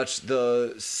 to watch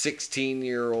the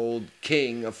 16-year-old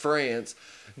king of France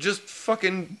just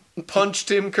fucking punch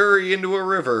Tim Curry into a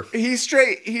river. He's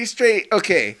straight.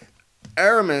 Okay,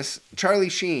 Aramis, Charlie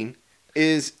Sheen,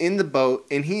 is in the boat,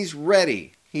 and he's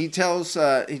ready. He tells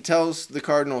the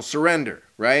cardinal, surrender,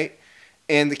 right?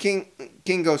 And the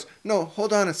king goes, no,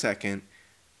 hold on a second.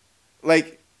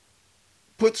 Like,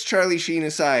 puts Charlie Sheen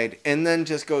aside, and then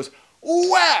just goes,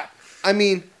 whap! I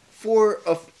mean, for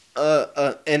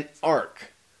an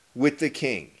arc with the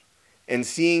king, and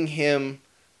seeing him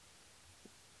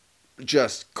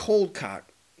just cold cock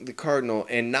the cardinal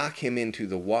and knock him into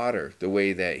the water the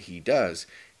way that he does,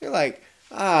 you're like,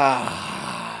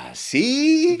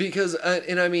 see? Because,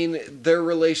 and I mean, their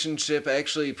relationship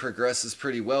actually progresses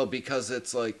pretty well, because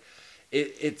it's like,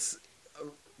 it's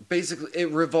basically,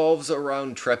 it revolves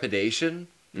around trepidation.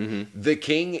 The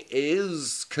king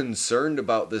is concerned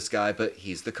about this guy, but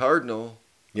he's the cardinal.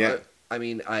 Yeah. I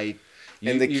mean, and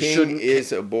the king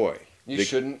is a boy. You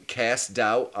shouldn't cast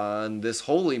doubt on this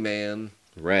holy man.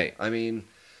 Right. I mean,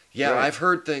 yeah, right. I've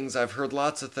heard things. I've heard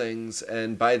lots of things.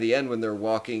 And by the end, when they're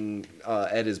walking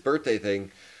at his birthday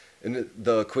thing, and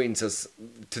the queen says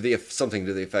something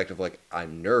to the effect of like,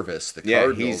 "I'm nervous. The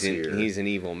cardinal's here. He's an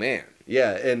evil man."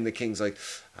 Yeah, and the king's like,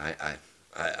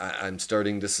 I'm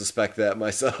starting to suspect that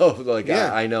myself. Like,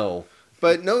 yeah. I know.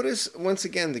 But notice once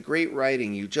again the great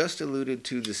writing. You just alluded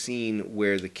to the scene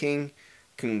where the king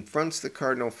confronts the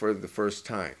cardinal for the first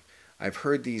time. I've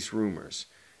heard these rumors.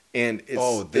 And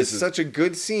it's such a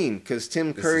good scene, because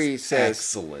Tim Curry says...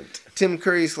 excellent. Tim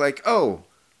Curry's like, oh,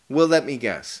 well, let me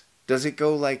guess. Does it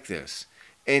go like this?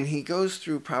 And he goes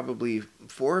through probably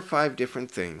 4 or 5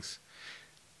 different things.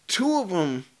 2 of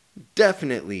them,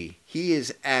 definitely, he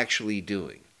is actually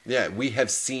doing. Yeah, we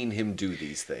have seen him do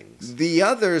these things. The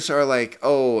others are like,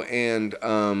 oh, and,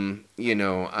 you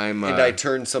know, I'm... and I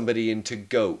turned somebody into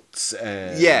goats.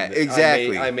 And yeah,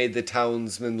 exactly. I made the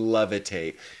townsmen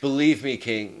levitate. Believe me,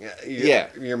 King,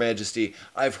 Your Majesty,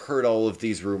 I've heard all of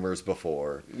these rumors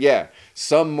before. Yeah,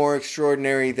 some more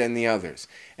extraordinary than the others.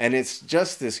 And it's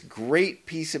just this great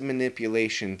piece of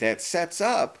manipulation that sets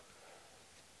up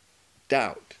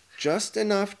doubt. Just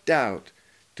enough doubt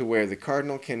to where the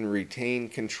cardinal can retain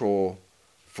control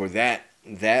for that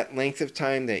length of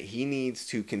time that he needs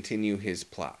to continue his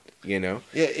plot, you know?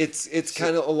 Yeah, it's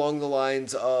kind of along the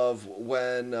lines of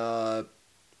when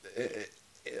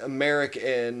Merrick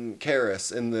and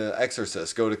Karras in The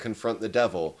Exorcist go to confront the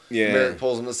devil. Yeah. Merrick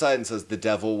pulls him aside and says, the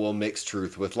devil will mix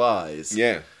truth with lies.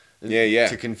 Yeah. Yeah.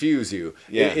 To confuse you.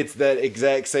 Yeah. It's that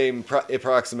exact same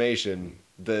approximation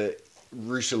that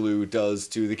Richelieu does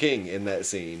to the king in that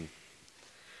scene.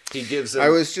 He gives him... I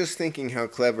was just thinking how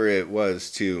clever it was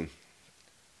to,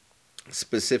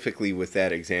 specifically with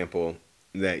that example,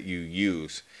 that you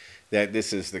use, that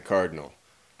this is the cardinal,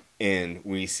 and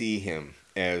we see him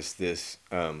as this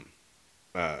devil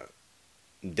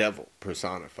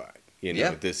personified.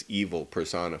 This evil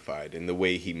personified, and the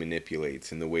way he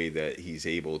manipulates, and the way that he's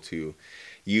able to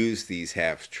use these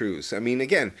half-truths. I mean,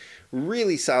 again,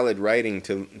 really solid writing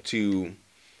to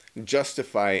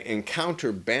justify and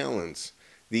counterbalance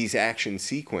these action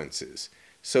sequences.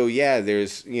 So yeah,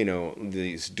 there's,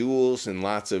 these duels and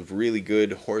lots of really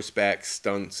good horseback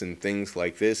stunts and things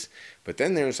like this, but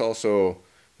then there's also,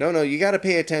 no, you got to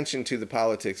pay attention to the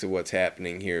politics of what's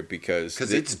happening here, because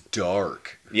it's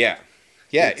dark. Yeah.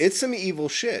 Yeah, it's some evil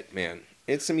shit, man.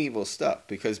 It's some evil stuff,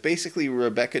 because basically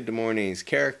Rebecca De Mornay's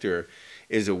character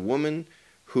is a woman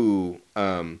who,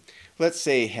 let's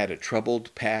say, had a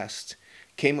troubled past,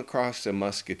 came across a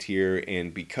musketeer,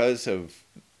 and because of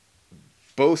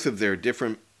both of their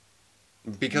different...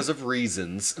 Because of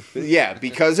reasons. Yeah,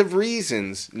 because of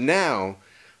reasons. Now,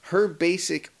 her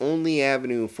basic only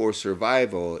avenue for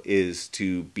survival is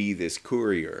to be this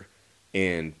courier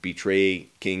and betray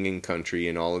king and country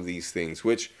and all of these things,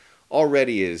 which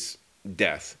already is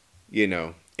death,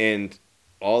 and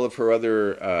all of her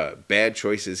other bad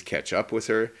choices catch up with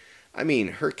her. I mean,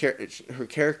 her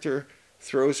character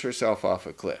throws herself off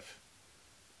a cliff.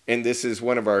 And this is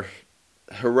one of our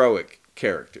heroic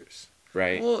characters,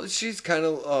 right? Well, she's kind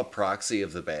of a proxy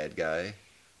of the bad guy.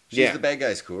 She's the bad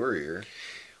guy's courier.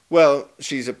 Well,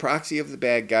 she's a proxy of the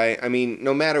bad guy. I mean,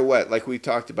 no matter what, like we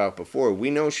talked about before, we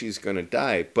know she's going to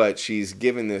die, but she's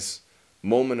given this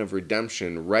moment of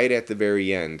redemption right at the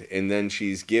very end, and then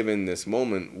she's given this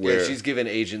moment where... Yeah, she's given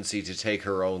agency to take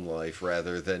her own life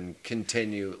rather than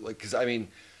continue, because, I mean...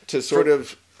 To sort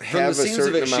of have a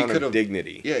certain amount of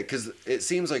dignity. Yeah, because it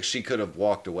seems like she could have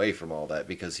walked away from all that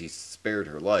because he spared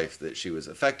her life, that she was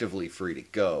effectively free to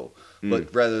go,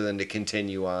 but rather than to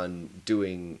continue on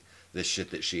doing... the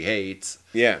shit that she hates.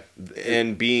 Yeah,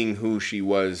 and being who she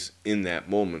was in that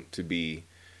moment, to be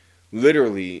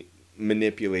literally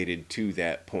manipulated to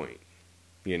that point,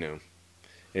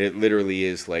 It literally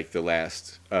is like the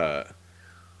last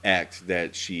act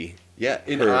that she... Yeah,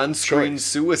 an on-screen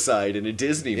suicide in a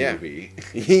Disney movie.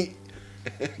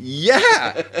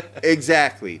 Yeah,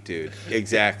 exactly, dude,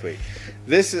 exactly.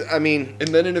 This is, I mean... And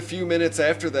then in a few minutes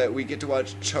after that, we get to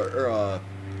watch...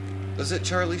 Was it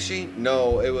Charlie Sheen?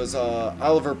 No, it was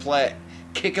Oliver Platt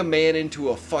kick a man into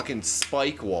a fucking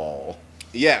spike wall.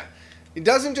 Yeah. He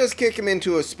doesn't just kick him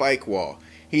into a spike wall.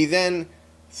 He then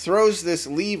throws this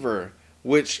lever,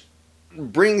 which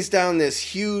brings down this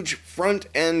huge front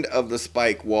end of the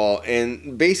spike wall,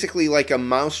 and basically like a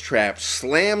mousetrap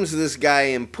slams this guy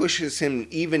and pushes him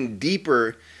even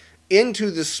deeper into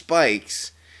the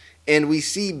spikes. And we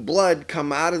see blood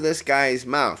come out of this guy's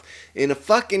mouth. In a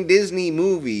fucking Disney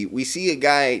movie, we see a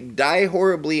guy die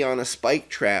horribly on a spike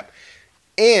trap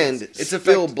and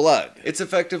spill blood. It's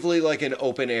effectively like an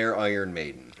open-air Iron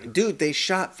Maiden. Dude, they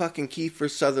shot fucking Kiefer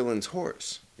Sutherland's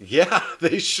horse. Yeah,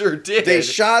 they sure did. They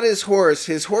shot his horse.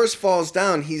 His horse falls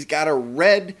down. He's got a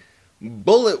red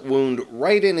bullet wound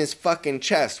right in his fucking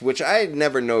chest, which I had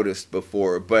never noticed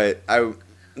before, but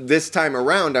this time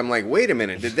around, I'm like, wait a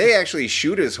minute, did they actually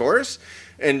shoot his horse?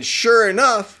 And sure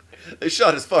enough... They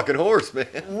shot his fucking horse, man.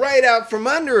 Right out from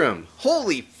under him.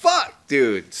 Holy fuck,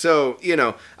 dude. So,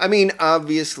 I mean,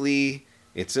 obviously,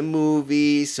 it's a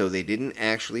movie, so they didn't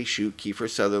actually shoot Kiefer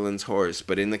Sutherland's horse.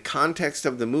 But in the context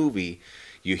of the movie,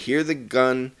 you hear the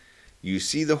gun, you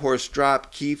see the horse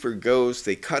drop, Kiefer goes,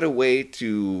 they cut away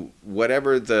to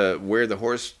where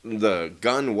the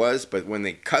gun was, but when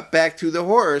they cut back to the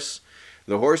horse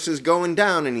is going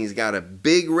down, and he's got a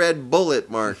big red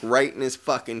bullet mark right in his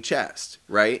fucking chest,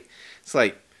 right? It's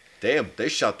like... Damn, they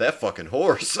shot that fucking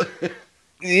horse.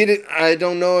 I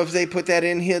don't know if they put that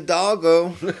in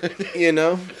Hidalgo,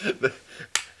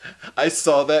 I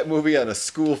saw that movie on a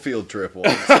school field trip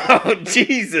once. Oh,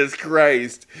 Jesus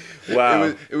Christ.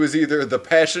 Wow. It was either The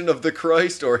Passion of the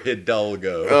Christ or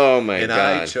Hidalgo. Oh, my God. And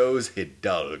I chose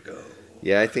Hidalgo.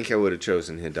 Yeah, I think I would have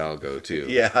chosen Hidalgo, too.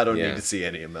 Yeah, I don't need to see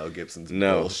any of Mel Gibson's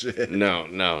bullshit.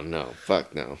 No.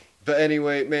 Fuck no. But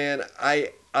anyway, man, I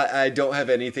don't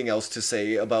have anything else to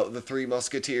say about the Three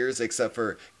Musketeers except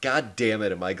for, God damn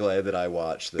it, am I glad that I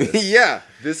watched this. Yeah.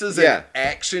 This is an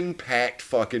action-packed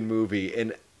fucking movie,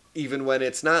 and even when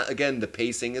it's not, again, the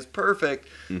pacing is perfect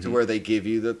to where they give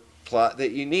you the plot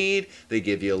that you need. They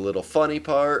give you a little funny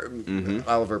part.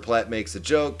 Oliver Platt makes a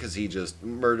joke because he just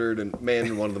murdered a man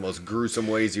in one of the most gruesome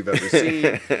ways you've ever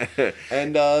seen.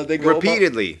 And they go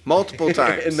repeatedly, multiple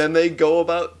times. And then they go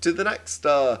about to the next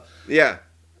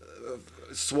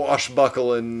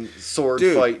swashbuckling, sword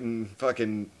fighting,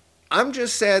 fucking... I'm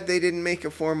just sad they didn't make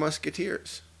a Four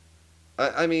Musketeers.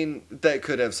 I mean, that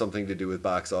could have something to do with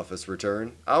box office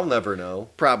return. I'll never know.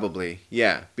 Probably,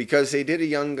 yeah, because they did a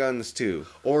Young Guns too,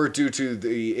 Or due to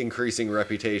the increasing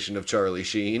reputation of Charlie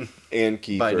Sheen and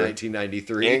Kiefer, by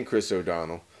 1993. and Chris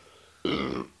O'Donnell.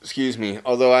 Excuse me.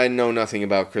 Although I know nothing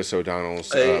about Chris O'Donnell's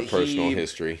personal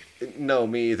history. No,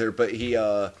 me either. But he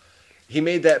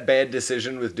made that bad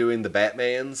decision with doing the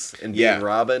Batmans and being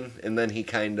Robin, and then he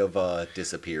kind of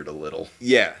disappeared a little.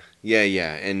 Yeah.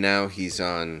 And now he's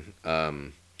on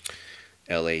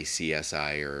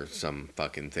LACSI or some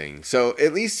fucking thing. So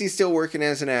at least he's still working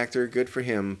as an actor. Good for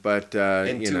him. But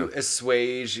and to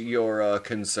assuage your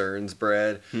concerns,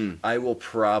 Brad, I will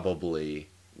probably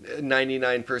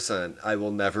 99%. I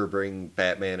will never bring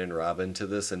Batman and Robin to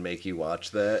this and make you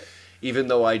watch that. Even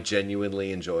though I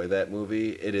genuinely enjoy that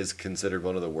movie, it is considered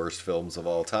one of the worst films of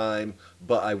all time.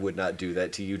 But I would not do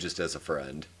that to you just as a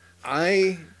friend.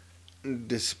 I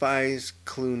despise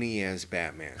Clooney as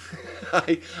Batman.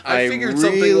 I figured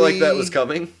something like that was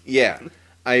coming. Yeah.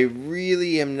 I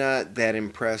really am not that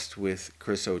impressed with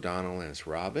Chris O'Donnell as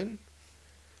Robin.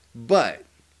 But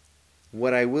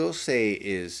what I will say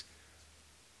is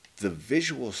the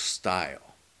visual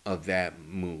style of that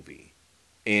movie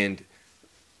and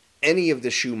any of the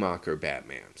Schumacher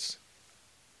Batmans.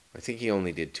 I think he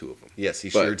only did 2 of them. Yes, he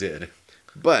sure did.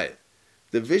 But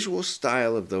the visual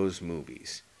style of those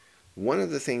movies, one of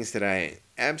the things that I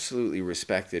absolutely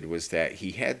respected was that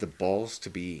he had the balls to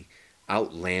be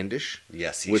outlandish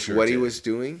with what he was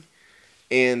doing.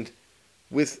 And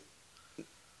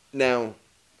now,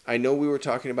 I know we were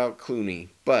talking about Clooney,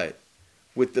 but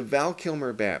with the Val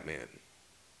Kilmer Batman,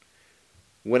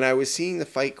 when I was seeing the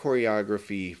fight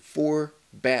choreography for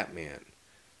Batman,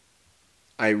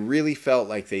 I really felt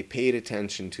like they paid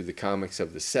attention to the comics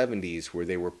of the 70s where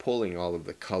they were pulling all of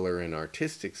the color and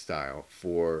artistic style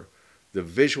for the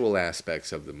visual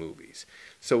aspects of the movies.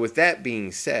 So with that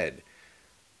being said,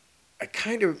 I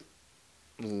kind of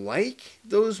like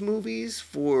those movies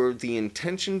for the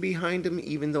intention behind them,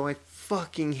 even though I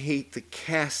fucking hate the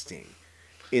casting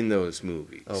in those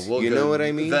movies. Oh, well, you know what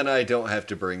I mean? Then I don't have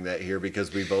to bring that here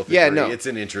because we both agree it's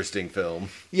an interesting film.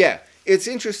 Yeah, it's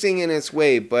interesting in its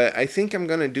way, but I think I'm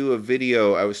going to do a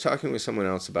video. I was talking with someone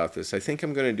else about this. I think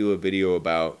I'm going to do a video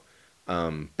about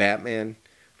Batman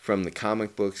from the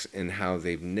comic books and how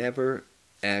they've never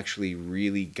actually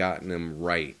really gotten him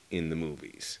right in the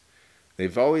movies.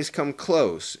 They've always come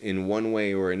close in one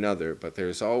way or another, but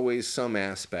there's always some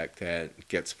aspect that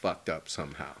gets fucked up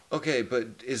somehow. Okay, but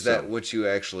is that what you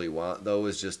actually want, though,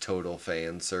 is just total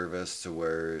fan service to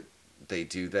where they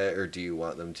do that, or do you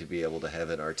want them to be able to have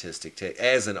an artistic take?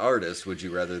 As an artist, would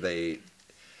you rather they...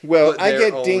 Well, I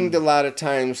get dinged a lot of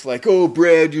times like, oh,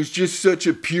 Brad, you're just such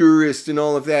a purist and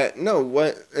all of that.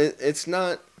 No, it's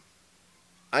not...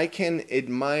 I can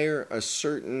admire a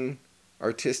certain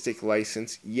artistic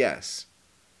license, yes.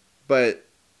 But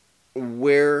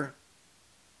where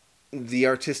the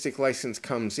artistic license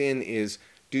comes in is,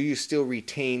 do you still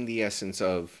retain the essence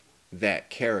of that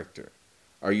character?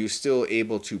 Are you still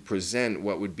able to present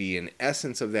what would be an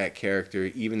essence of that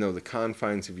character, even though the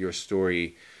confines of your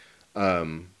story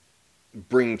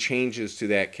bring changes to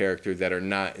that character that are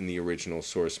not in the original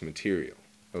source material?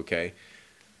 Okay?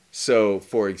 So,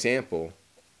 for example,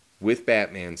 with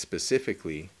Batman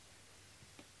specifically,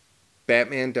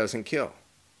 Batman doesn't kill.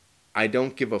 I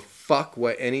don't give a fuck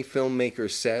what any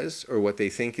filmmaker says or what they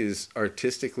think is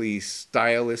artistically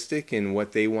stylistic and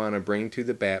what they want to bring to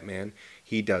the Batman.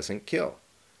 He doesn't kill.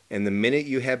 And the minute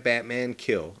you have Batman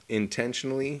kill,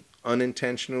 intentionally,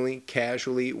 unintentionally,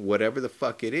 casually, whatever the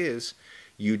fuck it is,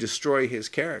 you destroy his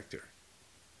character.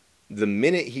 The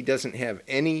minute he doesn't have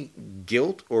any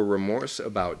guilt or remorse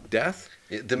about death,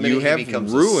 the minute he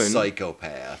becomes a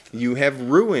psychopath. You have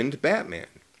ruined Batman.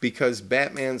 Because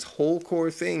Batman's whole core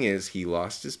thing is he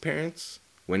lost his parents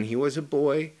when he was a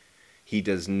boy. He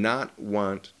does not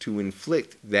want to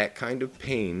inflict that kind of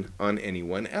pain on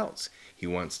anyone else. He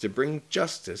wants to bring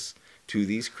justice to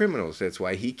these criminals. That's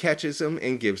why he catches them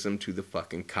and gives them to the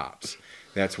fucking cops.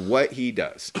 That's what he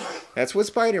does. That's what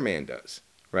Spider-Man does,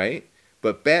 right?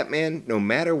 But Batman, no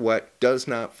matter what, does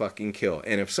not fucking kill.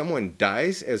 And if someone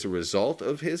dies as a result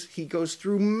of he goes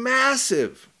through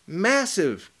massive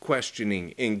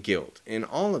questioning and guilt in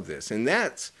all of this. And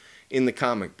that's in the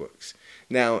comic books.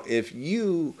 Now, if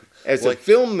you, as a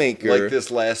filmmaker... Like this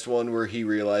last one where he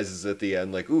realizes at the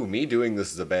end, like, ooh, me doing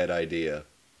this is a bad idea.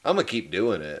 I'm going to keep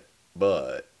doing it,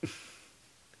 but...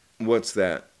 What's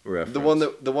that reference?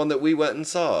 The one that we went and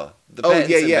saw. The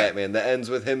Pattinson Batman that ends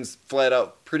with him flat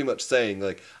out pretty much saying,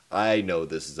 like, I know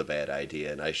this is a bad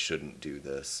idea and I shouldn't do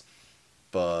this.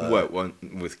 But... What, one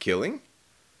with killing?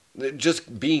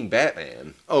 Just being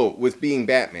Batman. Oh, with being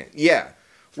Batman. Yeah.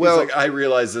 Well, he's like, I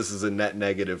realize this is a net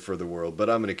negative for the world, but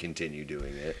I'm going to continue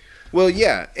doing it. Well,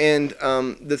 yeah, and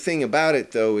the thing about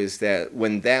it, though, is that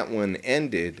when that one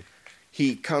ended,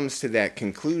 he comes to that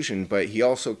conclusion, but he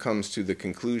also comes to the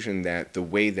conclusion that the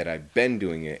way that I've been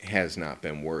doing it has not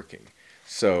been working.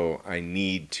 So I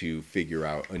need to figure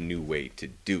out a new way to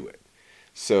do it.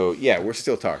 So, yeah, we're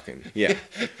still talking. Yeah.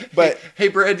 But hey,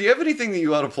 Brad, do you have anything that you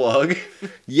want to plug?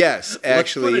 Yes,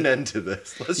 actually. Let's put an end to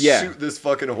this. Let's shoot this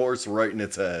fucking horse right in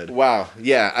its head. Wow.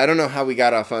 Yeah, I don't know how we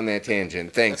got off on that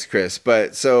tangent. Thanks, Chris.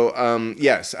 But so,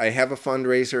 yes, I have a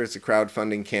fundraiser. It's a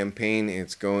crowdfunding campaign.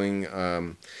 It's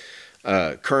going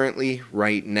currently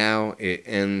right now. It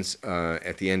ends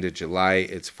at the end of July.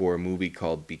 It's for a movie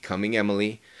called Becoming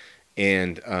Emily.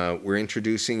 And we're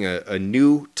introducing a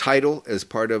new title as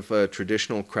part of a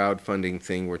traditional crowdfunding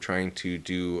thing. We're trying to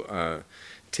do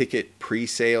ticket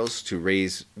pre-sales to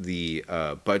raise the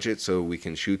budget so we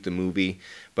can shoot the movie.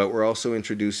 But we're also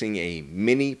introducing a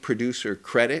mini producer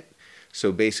credit.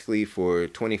 So basically for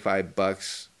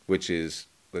 $25, which is,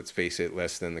 let's face it,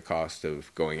 less than the cost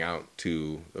of going out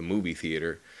to a movie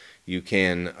theater, you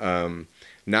can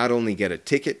not only get a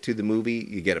ticket to the movie,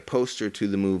 you get a poster to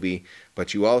the movie,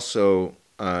 but you also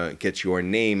get your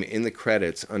name in the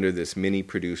credits under this mini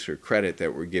producer credit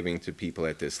that we're giving to people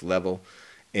at this level.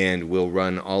 And we'll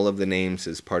run all of the names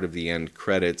as part of the end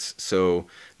credits. So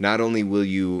not only will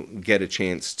you get a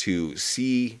chance to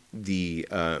see the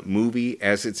movie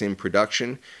as it's in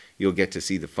production, you'll get to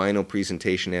see the final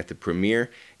presentation at the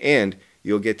premiere, and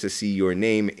you'll get to see your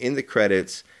name in the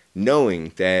credits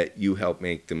knowing that you helped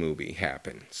make the movie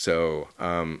happen. So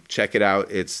check it out.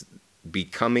 It's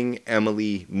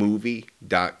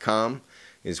becomingemily.movie.com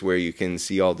is where you can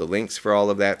see all the links for all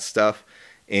of that stuff.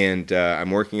 And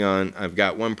I've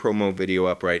got one promo video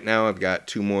up right now. I've got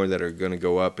 2 more that are going to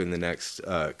go up in the next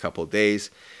couple days.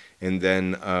 And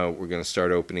then we're going to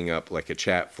start opening up like a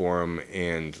chat forum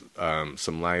and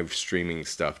some live streaming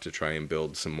stuff to try and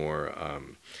build some more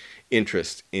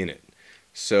interest in it.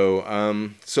 So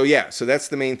that's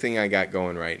the main thing I got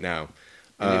going right now.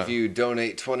 And if you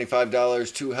donate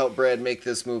 $25 to help Brad make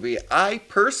this movie, I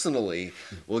personally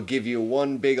will give you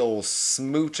one big old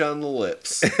smooch on the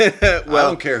lips. Well, I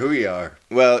don't care who you are.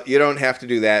 Well, you don't have to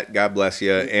do that. God bless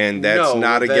you. And that's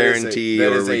not a guarantee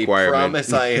or a requirement. That is a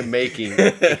promise I am making.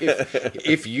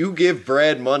 If you give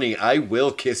Brad money, I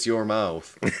will kiss your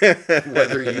mouth.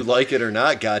 Whether you like it or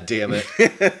not, goddammit.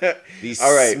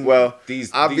 All right, well,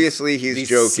 obviously he's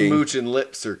joking. These smooching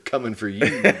lips are coming for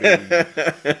you, baby.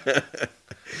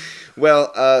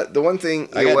 Well, the one thing...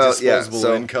 I got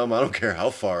disposable income. I don't care how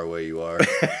far away you are.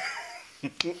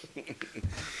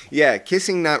 Yeah,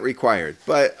 kissing not required.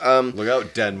 But look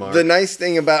out, Denmark. The nice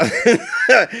thing about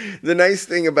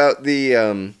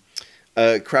the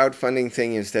crowdfunding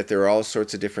thing is that there are all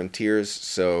sorts of different tiers.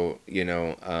 So,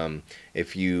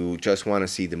 if you just want to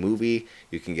see the movie,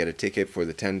 you can get a ticket for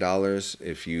the $10.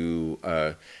 If you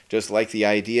just like the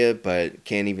idea but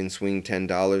can't even swing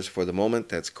 $10 for the moment,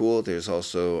 that's cool. There's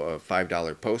also a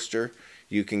 $5 poster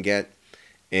you can get.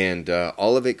 And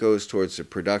all of it goes towards the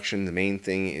production. The main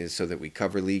thing is so that we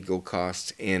cover legal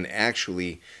costs and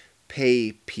actually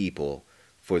pay people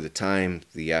for the time,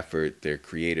 the effort, their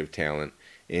creative talent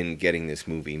in getting this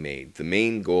movie made. The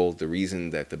main goal, the reason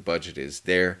that the budget is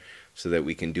there, so that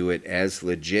we can do it as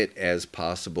legit as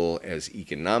possible, as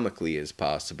economically as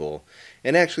possible,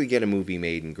 and actually get a movie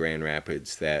made in Grand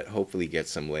Rapids that hopefully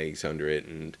gets some legs under it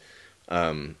and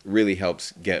really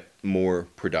helps get more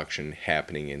production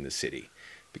happening in the city.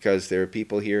 Because there are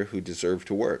people here who deserve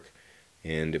to work,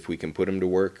 and if we can put them to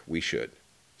work, we should.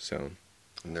 So,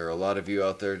 and there are a lot of you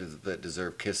out there that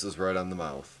deserve kisses right on the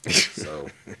mouth. So...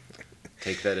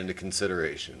 take that into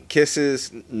consideration.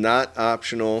 Kisses, not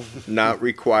optional, not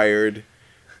required.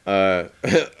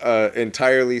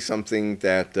 Entirely something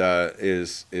that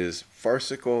is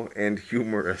farcical and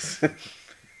humorous.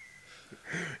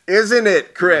 Isn't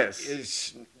it,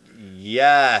 Chris?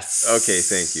 Yes. Okay,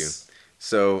 thank you.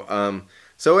 So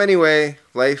anyway,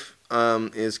 life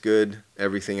is good.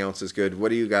 Everything else is good. What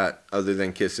do you got other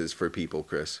than kisses for people,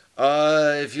 Chris?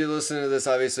 If you're listening to this,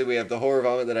 obviously we have the horror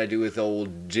vomit that I do with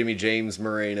old Jimmy James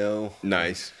Moreno.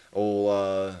 Nice.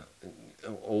 Old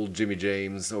Jimmy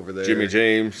James over there. Jimmy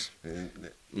James.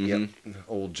 Yep.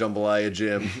 Old Jambalaya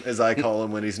Jim, as I call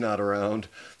him when he's not around.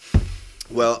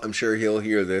 Well, I'm sure he'll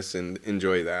hear this and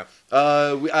enjoy that.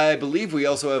 I believe we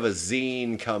also have a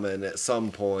zine coming at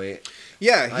some point.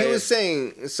 Yeah, he was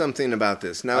saying something about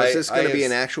this. Now, is this going to be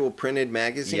an actual printed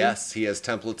magazine? Yes, he has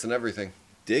templates and everything.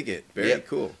 dig it. Very Yep.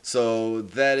 cool. So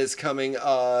that is coming.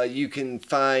 You can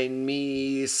find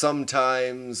me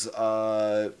sometimes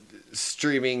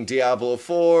streaming Diablo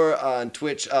 4 on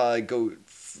Twitch. You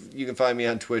can find me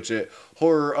on Twitch at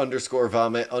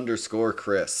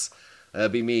horror_vomit_Chris.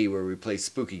 That'd be me, where we play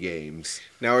spooky games.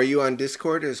 Now, are you on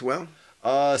Discord as well?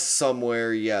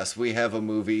 Somewhere, yes. We have a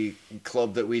movie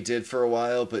club that we did for a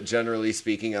while, but generally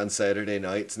speaking, on Saturday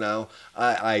nights now,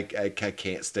 I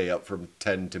can't stay up from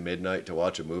 10 to midnight to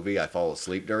watch a movie. I fall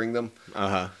asleep during them.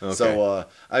 Okay. So,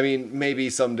 I mean, maybe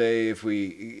someday if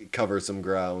we cover some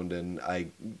ground and I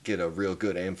get a real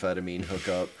good amphetamine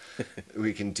hookup,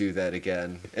 we can do that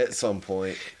again at some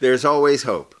point. There's always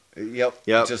hope. Yep.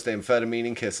 Just amphetamine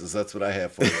and kisses. That's what I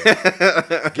have for you.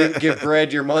 give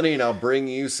Brad your money and I'll bring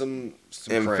you some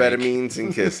amphetamines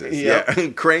and kisses. Yep.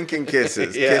 Yeah. Crank and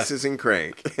kisses. Yeah. Kisses and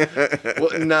crank.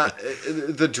 Well, not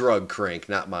the drug crank,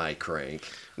 not my crank.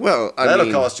 Well,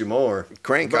 that'll cost you more.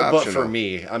 Crank but optional. But for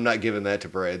me, I'm not giving that to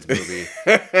Brad's movie.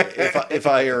 if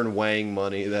I earn Wang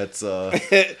money, that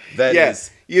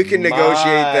is you can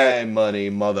negotiate that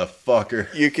money,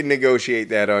 motherfucker. You can negotiate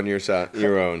that on your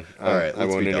own. All right, I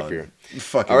won't interfere.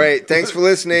 Fucking... All right, thanks for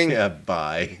listening. Yeah,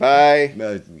 bye. Bye.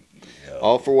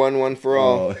 All for one for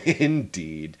all. Oh,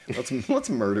 indeed. Let's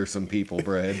murder some people,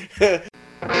 Brad.